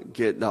 Yeah.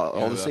 Get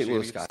all the St.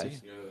 Louis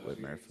guys. Whit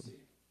Merrifield.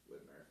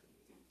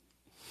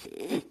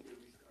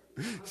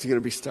 Is he going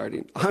to be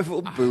starting? I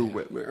will boo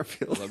Whit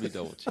Merrifield. Let me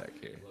double check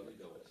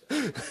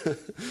here.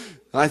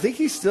 I think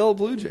he's still a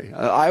Blue Jay.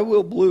 I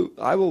will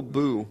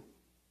boo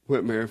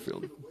Whit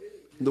Merrifield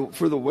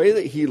for the way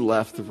that he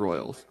left the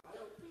Royals.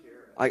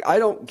 I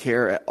don't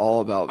care at all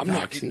about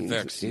vaccines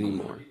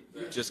anymore.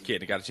 Just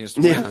kidding. I got a chance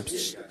to win.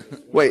 Yeah.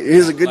 Wait,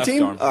 he's a good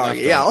team? Arm,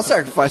 yeah, I'll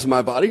sacrifice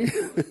my body.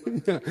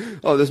 Yeah.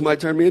 Oh, this might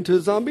turn me into a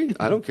zombie?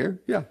 I don't care.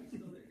 Yeah.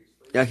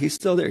 Yeah, he's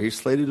still there. He's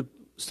slated to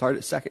start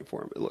at second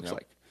for him, it looks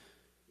like.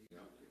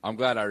 I'm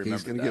glad I remember.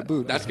 He's going to get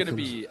booed. That's going to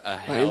be a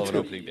hell of an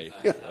opening day.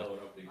 Yeah.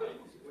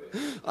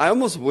 I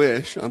almost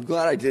wish. I'm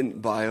glad I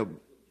didn't buy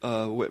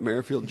a Whit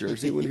Merrifield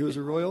jersey when he was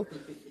a Royal.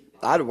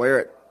 I'd wear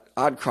it.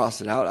 I'd cross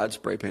it out. I'd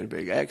spray paint a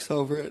big X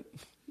over it.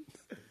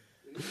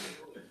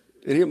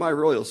 Any of my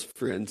Royals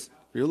friends,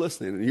 if you're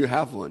listening and you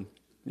have one,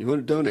 you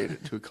want to donate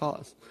it to a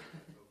cause,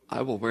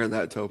 I will wear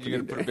that to opening day.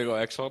 You going to put a big old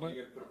X on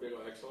it?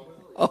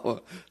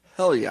 Oh,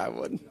 hell yeah, I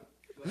would.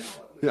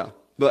 Yeah.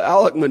 But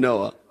Alek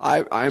Manoah,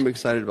 I'm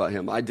excited about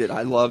him. I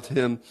loved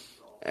him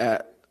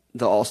at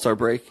the All-Star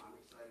break.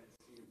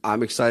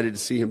 I'm excited to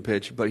see him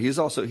pitch, but he's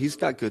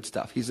got good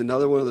stuff. He's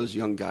another one of those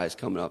young guys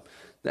coming up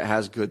that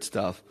has good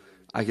stuff.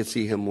 I could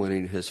see him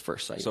winning his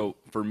first Cy Young. So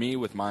for me,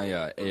 with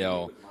my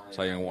AL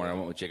Cy Young award, I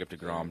went with Jacob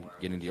deGrom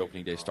getting the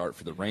opening day start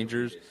for the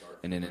Rangers.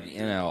 And then in the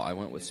NL, I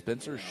went with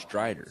Spencer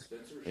Strider.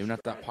 Maybe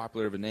not that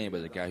popular of a name,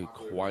 but a guy who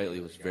quietly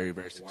was very,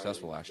 very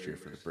successful last year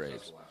for the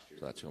Braves.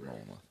 So that's who I'm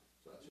rolling with.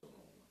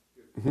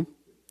 Mm-hmm.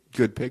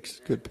 Good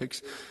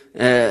picks.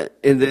 And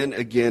then,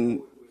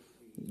 again,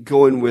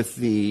 going with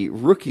the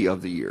Rookie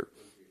of the Year.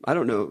 I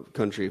don't know,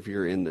 Country, if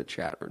you're in the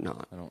chat or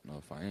not. I don't know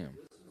if I am.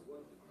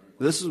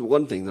 This is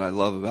one thing that I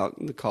love about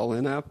the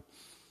call-in app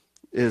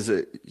is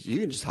that you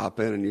can just hop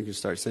in and you can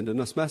start sending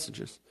us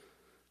messages.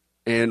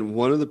 And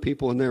one of the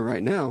people in there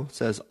right now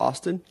says,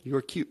 Austin,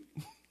 you're cute.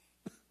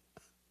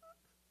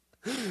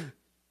 And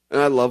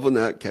I love when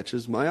that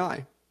catches my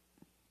eye.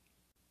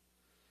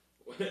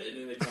 And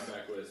then they come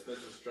back with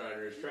Spencer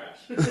Strider is trash.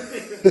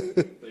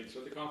 Thanks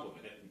for the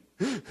compliment.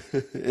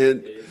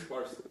 And it's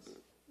Parsons.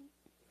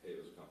 Hey, it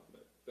was a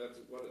compliment. That's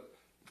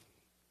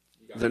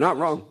what they're not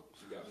wrong.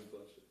 You got me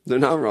flushed. They're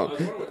not wrong. I was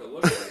wondering what the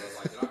look was. I was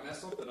like, did I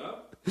mess something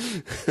up?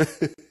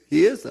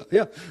 He is, though.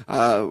 Yeah.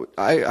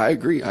 I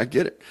agree. I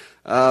get it.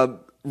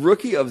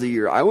 Rookie of the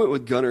Year. I went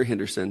with Gunnar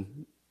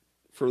Henderson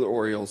for the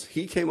Orioles.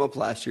 He came up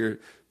last year,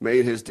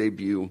 made his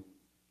debut.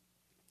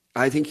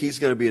 I think he's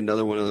going to be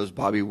another one of those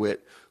Bobby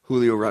Witt,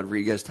 Julio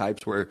Rodriguez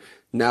types where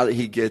now that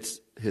he gets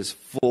his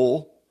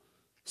full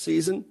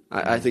season,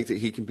 I think that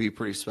he can be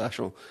pretty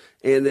special.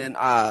 And then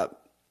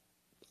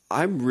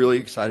I'm really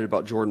excited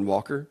about Jordan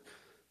Walker,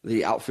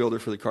 the outfielder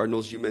for the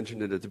Cardinals. You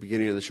mentioned it at the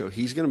beginning of the show.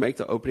 He's going to make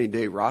the opening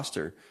day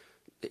roster.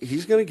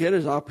 He's going to get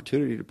his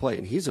opportunity to play,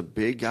 and he's a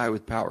big guy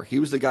with power. He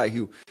was the guy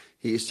who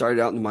he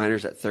started out in the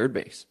minors at third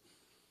base.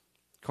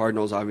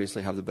 Cardinals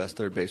obviously have the best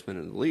third baseman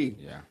in the league,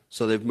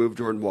 so they've moved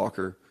Jordan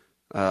Walker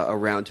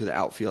around to the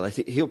outfield. I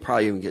think he'll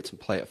probably even get some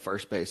play at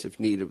first base if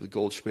needed with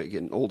Goldschmidt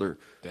getting older.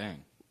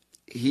 Dang.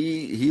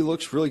 He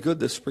looks really good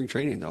this spring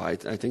training, though. I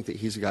think that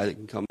he's a guy that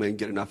can come in,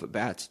 get enough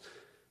at-bats,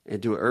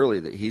 and do it early,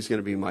 that he's going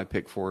to be my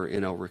pick for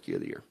NL Rookie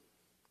of the Year.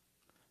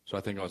 So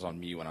I think I was on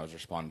mute when I was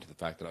responding to the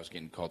fact that I was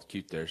getting called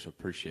cute there, so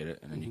appreciate it.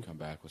 And then you come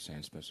back with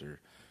saying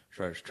Spencer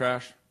Strider's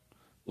trash.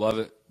 Love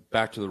it.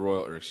 Back to the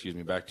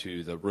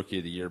Rookie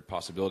of the Year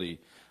possibility.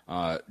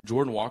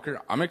 Jordan Walker,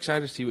 I'm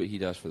excited to see what he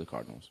does for the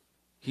Cardinals.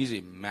 He's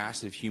a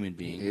massive human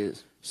being. He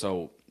is.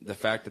 So the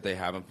fact that they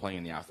have him playing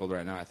in the outfield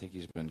right now, I think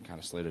he's been kind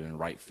of slated in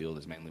right field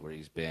is mainly where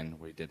he's been,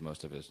 where he did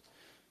most of his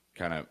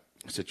kind of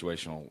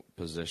situational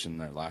position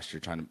there last year,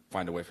 trying to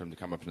find a way for him to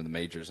come up into the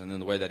majors. And then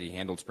the way that he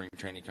handled spring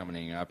training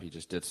coming up, he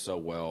just did so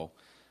well.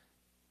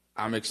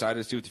 I'm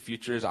excited to see what the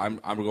future is. I'm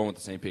going with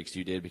the same picks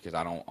you did because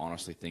I don't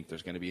honestly think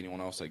there's going to be anyone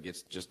else that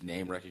gets just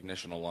name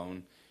recognition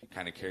alone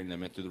kind of carrying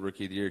them into the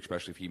Rookie of the Year,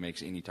 especially if he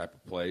makes any type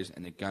of plays.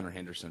 And then Gunnar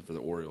Henderson for the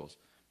Orioles.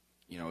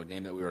 You know, a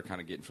name that we were kind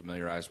of getting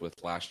familiarized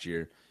with last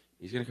year.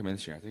 He's going to come in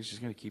this year. I think he's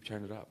just going to keep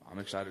turning it up. I'm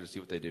excited to see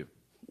what they do.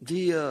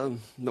 The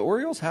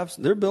Orioles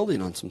they're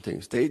building on some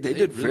things. They did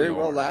really very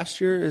well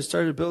last year and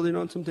started building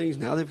on some things.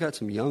 Now they've got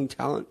some young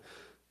talent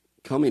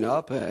coming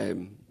up.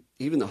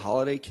 Even the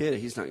Holiday kid,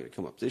 he's not going to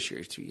come up this year.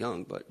 He's too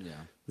young, but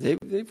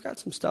they've got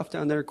some stuff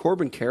down there.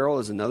 Corbin Carroll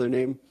is another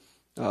name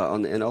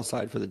on the NL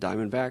side for the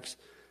Diamondbacks.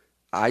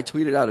 I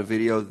tweeted out a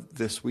video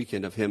this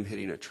weekend of him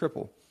hitting a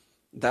triple.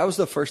 That was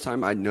the first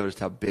time I noticed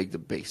how big the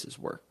bases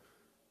were.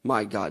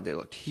 My God, they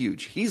looked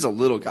huge. He's a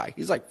little guy.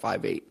 He's like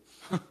 5'8".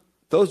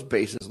 Those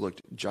bases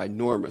looked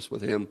ginormous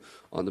with him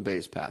on the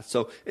base path.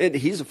 So, and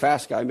he's a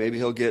fast guy. Maybe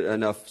he'll get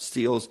enough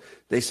steals.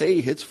 They say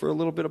he hits for a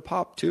little bit of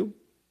pop, too.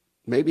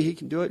 Maybe he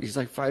can do it. He's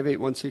like 5'8",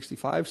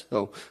 165,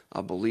 so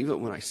I'll believe it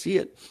when I see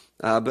it.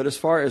 But as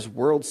far as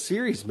World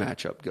Series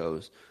matchup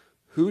goes,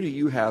 who do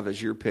you have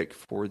as your pick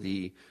for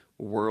the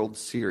World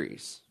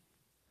Series?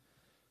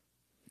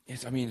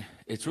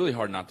 It's really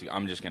hard not to.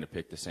 I'm just going to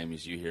pick the same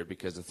as you here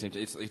because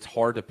it's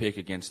hard to pick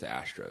against the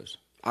Astros.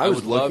 I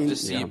would love to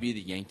see it be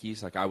the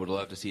Yankees. Like, I would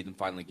love to see them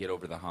finally get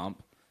over the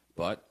hump.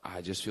 But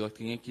I just feel like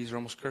the Yankees are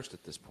almost cursed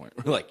at this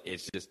point. Like,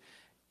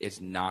 it's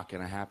not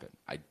going to happen.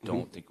 I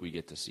don't think we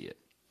get to see it.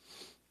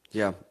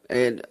 Yeah,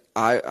 and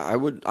I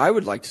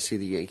would like to see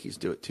the Yankees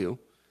do it too.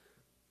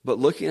 But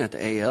looking at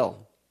the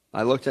AL,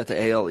 I looked at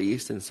the AL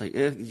East, and it's like,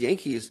 the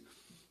Yankees,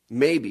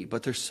 maybe,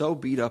 but they're so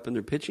beat up in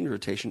their pitching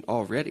rotation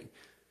already.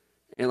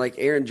 And like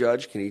Aaron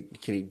Judge, can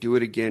he do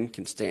it again?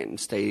 Can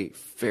stay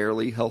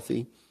fairly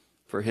healthy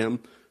for him?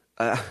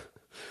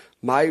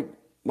 My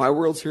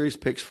World Series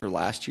picks for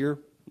last year,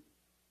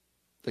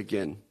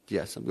 again,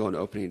 yes, I'm going to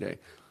opening day.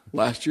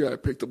 Last year I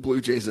picked the Blue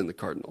Jays and the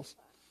Cardinals.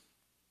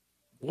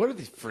 What are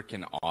the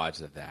freaking odds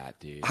of that,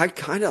 dude? I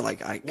kind of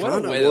what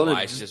a way that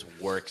life just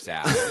works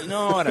out. You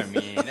know what I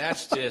mean?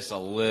 That's just a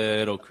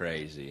little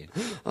crazy.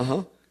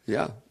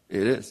 Yeah,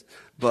 it is.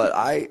 But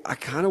I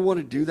kind of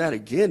want to do that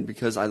again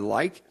because I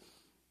like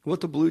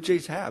what the Blue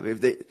Jays have.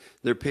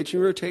 Their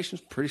pitching rotation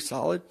is pretty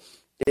solid,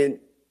 and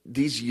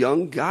these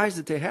young guys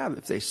that they have,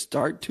 if they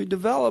start to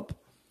develop,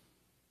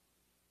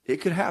 it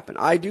could happen.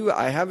 I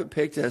have it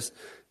picked as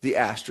the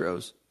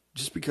Astros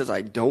just because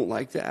I don't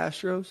like the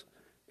Astros,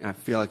 and I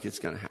feel like it's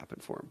going to happen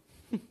for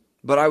them.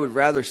 But I would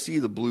rather see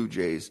the Blue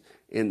Jays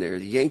in there.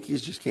 The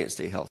Yankees just can't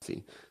stay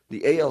healthy.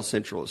 The AL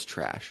Central is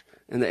trash.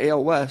 And the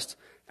AL West,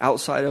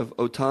 outside of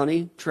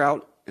Ohtani,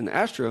 Trout, and the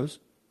Astros,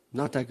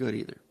 not that good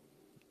either.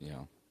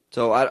 Yeah.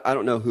 So I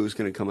don't know who's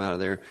going to come out of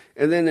there.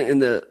 And then in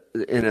the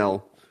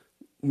NL,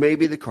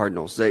 maybe the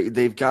Cardinals.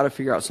 They've got to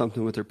figure out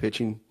something with their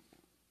pitching.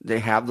 They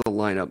have the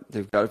lineup.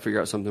 They've got to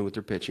figure out something with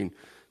their pitching.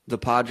 The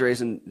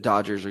Padres and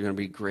Dodgers are going to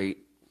be great.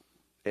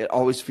 It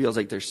always feels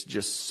like there's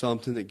just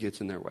something that gets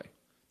in their way.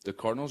 The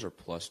Cardinals are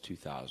plus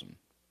 2,000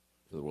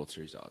 for the World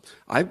Series odds.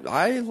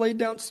 I laid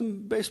down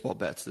some baseball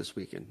bets this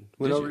weekend.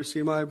 Went over to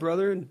see my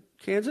brother in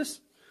Kansas,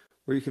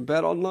 where you can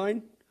bet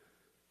online.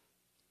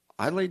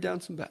 I laid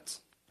down some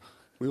bets.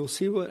 We will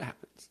see what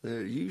happens.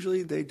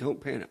 Usually they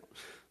don't pan out.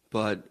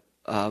 But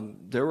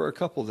there were a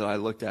couple that I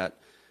looked at.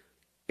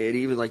 And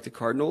even like the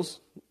Cardinals,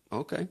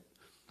 okay.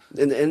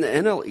 And the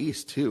NL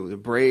East, too. The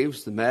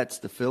Braves, the Mets,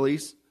 the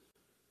Phillies.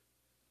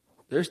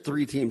 There's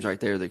 3 teams right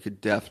there that could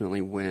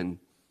definitely win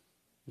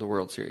the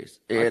World Series.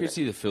 I could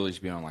see the Phillies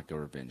being on like a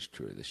revenge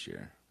tour this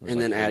year. And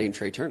then adding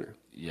Trey Turner.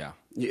 Yeah.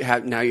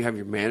 Now you have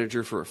your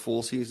manager for a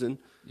full season.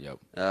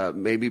 Yep.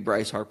 Maybe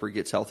Bryce Harper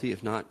gets healthy.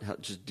 If not,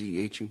 just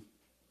DH him.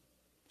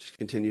 Just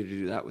continue to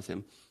do that with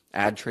him.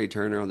 Add Trey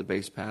Turner on the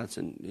base paths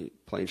and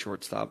playing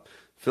shortstop.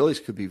 Phillies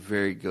could be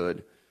very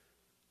good,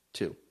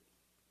 too.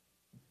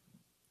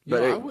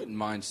 But I wouldn't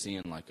mind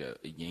seeing like a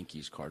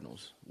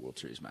Yankees-Cardinals World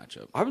Series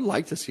matchup. I would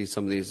like to see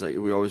some of these. Like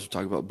we always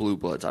talk about blue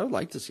bloods. I would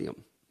like to see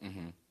them.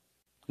 Mm-hmm.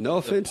 No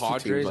offense the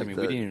Padres, to teams like we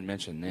didn't even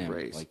mention them.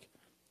 Rays. Like,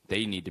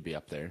 they need to be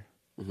up there.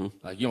 Mm-hmm.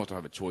 Like, you don't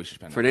have a choice.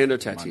 Fernando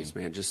Tatis,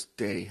 man, just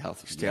stay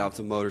healthy. Stay off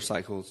the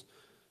motorcycles.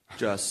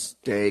 Just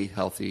stay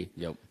healthy.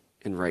 Yep.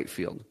 In right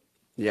field.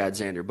 You add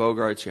Xander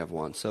Bogaerts. You have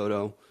Juan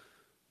Soto.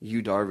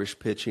 Yu Darvish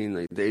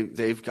pitching.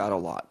 They've got a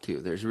lot,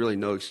 too. There's really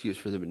no excuse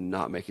for them to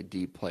not make a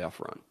deep playoff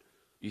run.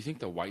 You think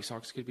the White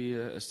Sox could be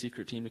a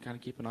secret team to kind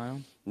of keep an eye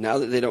on? Now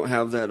that they don't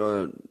have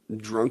that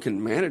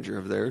drunken manager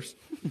of theirs,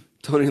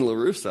 Tony La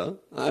Russa,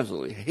 I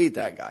absolutely hate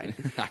that guy.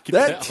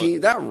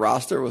 That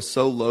roster was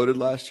so loaded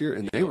last year,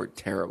 and they were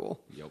terrible.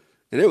 Yep.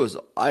 And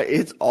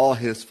it's all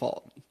his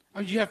fault.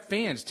 Oh, you have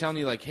fans telling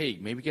you like, "Hey,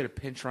 maybe get a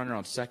pinch runner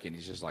on second."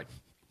 He's just like,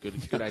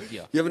 "Good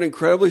idea." You have an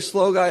incredibly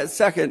slow guy at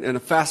second and a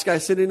fast guy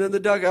sitting in the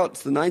dugout.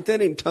 It's the 9th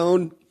inning.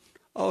 Tone.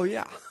 Oh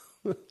yeah.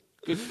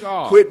 Good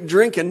call. Quit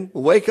drinking.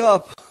 Wake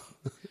up.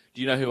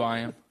 Do you know who I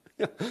am?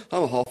 Yeah,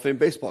 I'm a Hall of Fame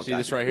baseball guy. See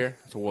this right here?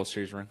 It's a World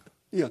Series ring.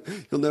 Yeah,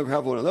 you'll never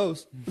have one of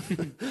those.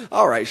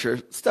 All right, sure.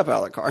 Step out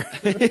of the car.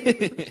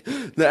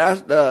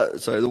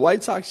 The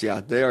White Sox,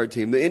 yeah, they are a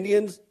team. The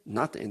Indians,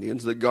 not the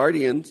Indians, the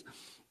Guardians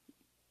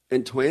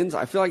and Twins,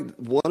 I feel like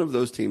one of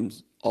those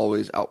teams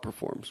always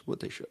outperforms what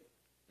they should.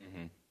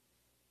 Mm-hmm.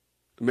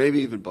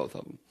 Maybe even both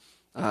of them.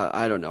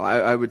 I don't know.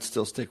 I would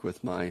still stick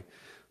with my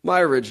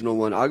original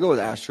one. I'll go with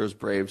Astros,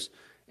 Braves,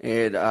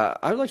 and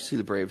I'd like to see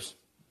the Braves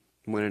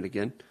win it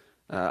again.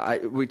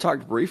 We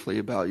talked briefly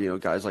about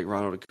guys like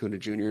Ronald Acuna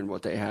Jr. and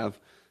what they have.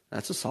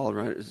 That's a solid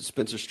run.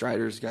 Spencer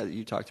Strider is the guy that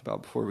you talked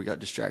about before we got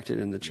distracted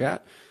in the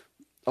chat.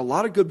 A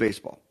lot of good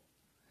baseball.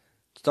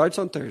 Starts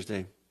on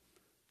Thursday.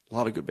 A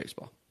lot of good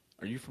baseball.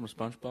 Are you from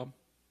SpongeBob?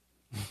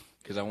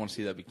 Because I want to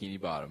see that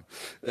bikini bottom.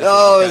 Is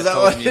that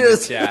what it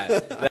is?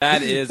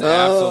 That is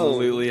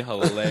absolutely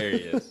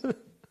hilarious.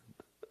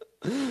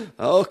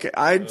 Okay,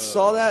 I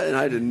saw that and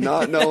I did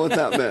not know what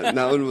that meant.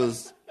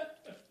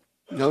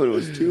 That one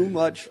was too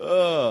much.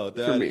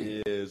 That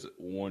is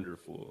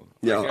wonderful.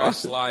 Yeah, Guy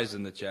Sly's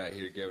in the chat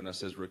here giving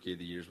us his Rookie of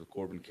the Years with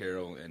Corbin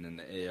Carroll, and in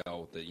the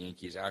AL, the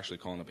Yankees actually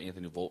calling up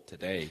Anthony Volt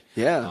today.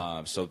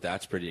 Yeah, so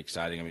that's pretty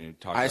exciting. I mean,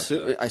 I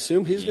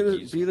assume he's going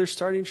to be their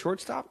starting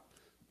shortstop.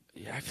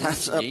 Yeah,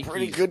 that's a Yankees,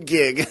 pretty good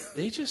gig.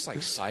 They just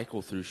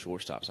cycle through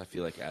shortstops. I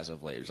feel like as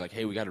of late, it's like,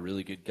 hey, we got a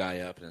really good guy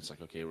up, and it's like,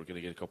 okay, we're going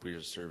to get a couple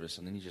years of service,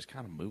 and then you just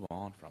kind of move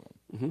on from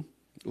him.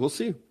 Mm-hmm. We'll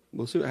see.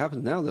 We'll see what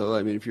happens now, though.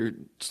 I mean, if you're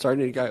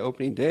starting a guy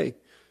opening day,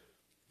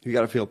 you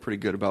got to feel pretty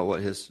good about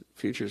what his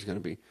future is going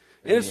to be.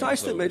 And it's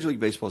nice that Major League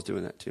Baseball is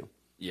doing that, too.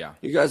 Yeah.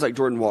 You guys like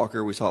Jordan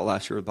Walker, we saw it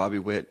last year with Bobby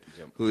Witt,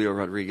 Julio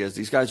Rodriguez.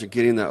 These guys are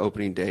getting that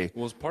opening day.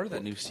 Well, it's part of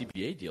that new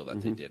CBA deal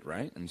that they did,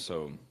 right? And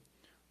so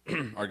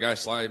our guy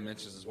Sly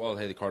mentions as well,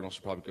 hey, the Cardinals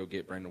should probably go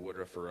get Brandon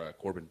Woodruff for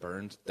Corbin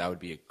Burns. That would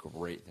be a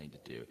great thing to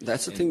do.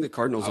 That's the thing the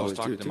Cardinals always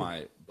do, I was talking to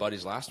my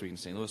buddies last week in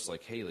St. Louis,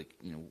 like, hey,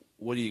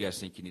 what do you guys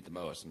think you need the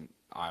most? And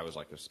I was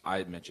like, I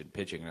had mentioned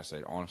pitching, and I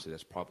said, honestly,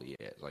 that's probably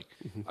it.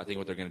 I think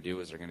what they're going to do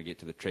is they're going to get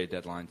to the trade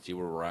deadline, see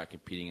where we're at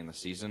competing in the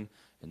season,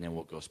 and then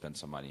we'll go spend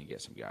some money and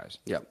get some guys.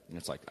 Yep. And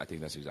it's I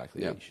think that's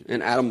exactly what you should do.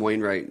 And Adam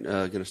Wainwright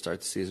going to start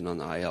the season on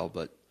the IL,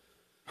 but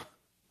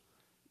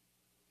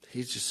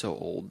he's just so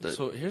old.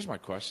 So here's my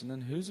question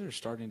then. Who's their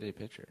starting day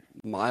pitcher?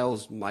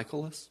 Miles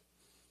Michaelis.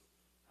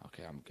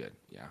 Okay, I'm good.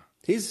 Yeah.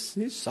 He's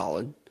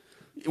solid.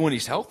 When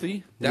he's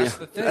healthy, that's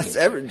the thing.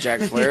 That's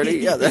Jack Flaherty.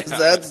 Yeah,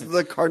 that's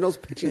the Cardinals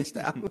pitching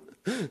staff.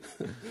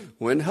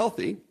 When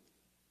healthy,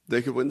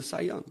 they could win the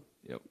Cy Young.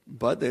 Yep.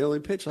 But they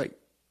only pitch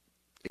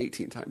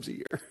 18 times a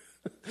year.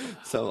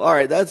 So, all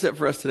right, that's it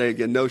for us today.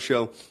 Again, no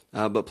show.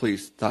 But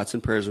please, thoughts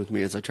and prayers with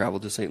me as I travel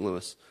to St.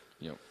 Louis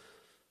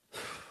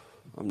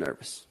I'm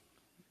nervous.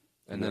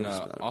 And then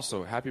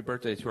also, happy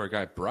birthday to our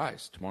guy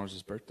Bryce. Tomorrow's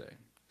his birthday.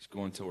 He's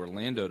going to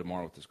Orlando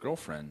tomorrow with his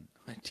girlfriend.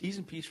 T's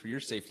and P's for your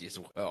safety as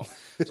well.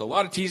 So a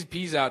lot of T's and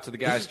P's out to the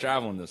guys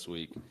traveling this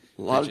week.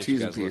 A lot of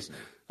T's and P's.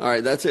 All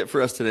right, that's it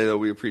for us today, though.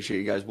 We appreciate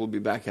you guys. We'll be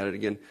back at it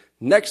again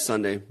next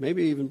Sunday,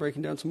 maybe even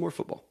breaking down some more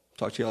football.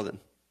 Talk to you all then.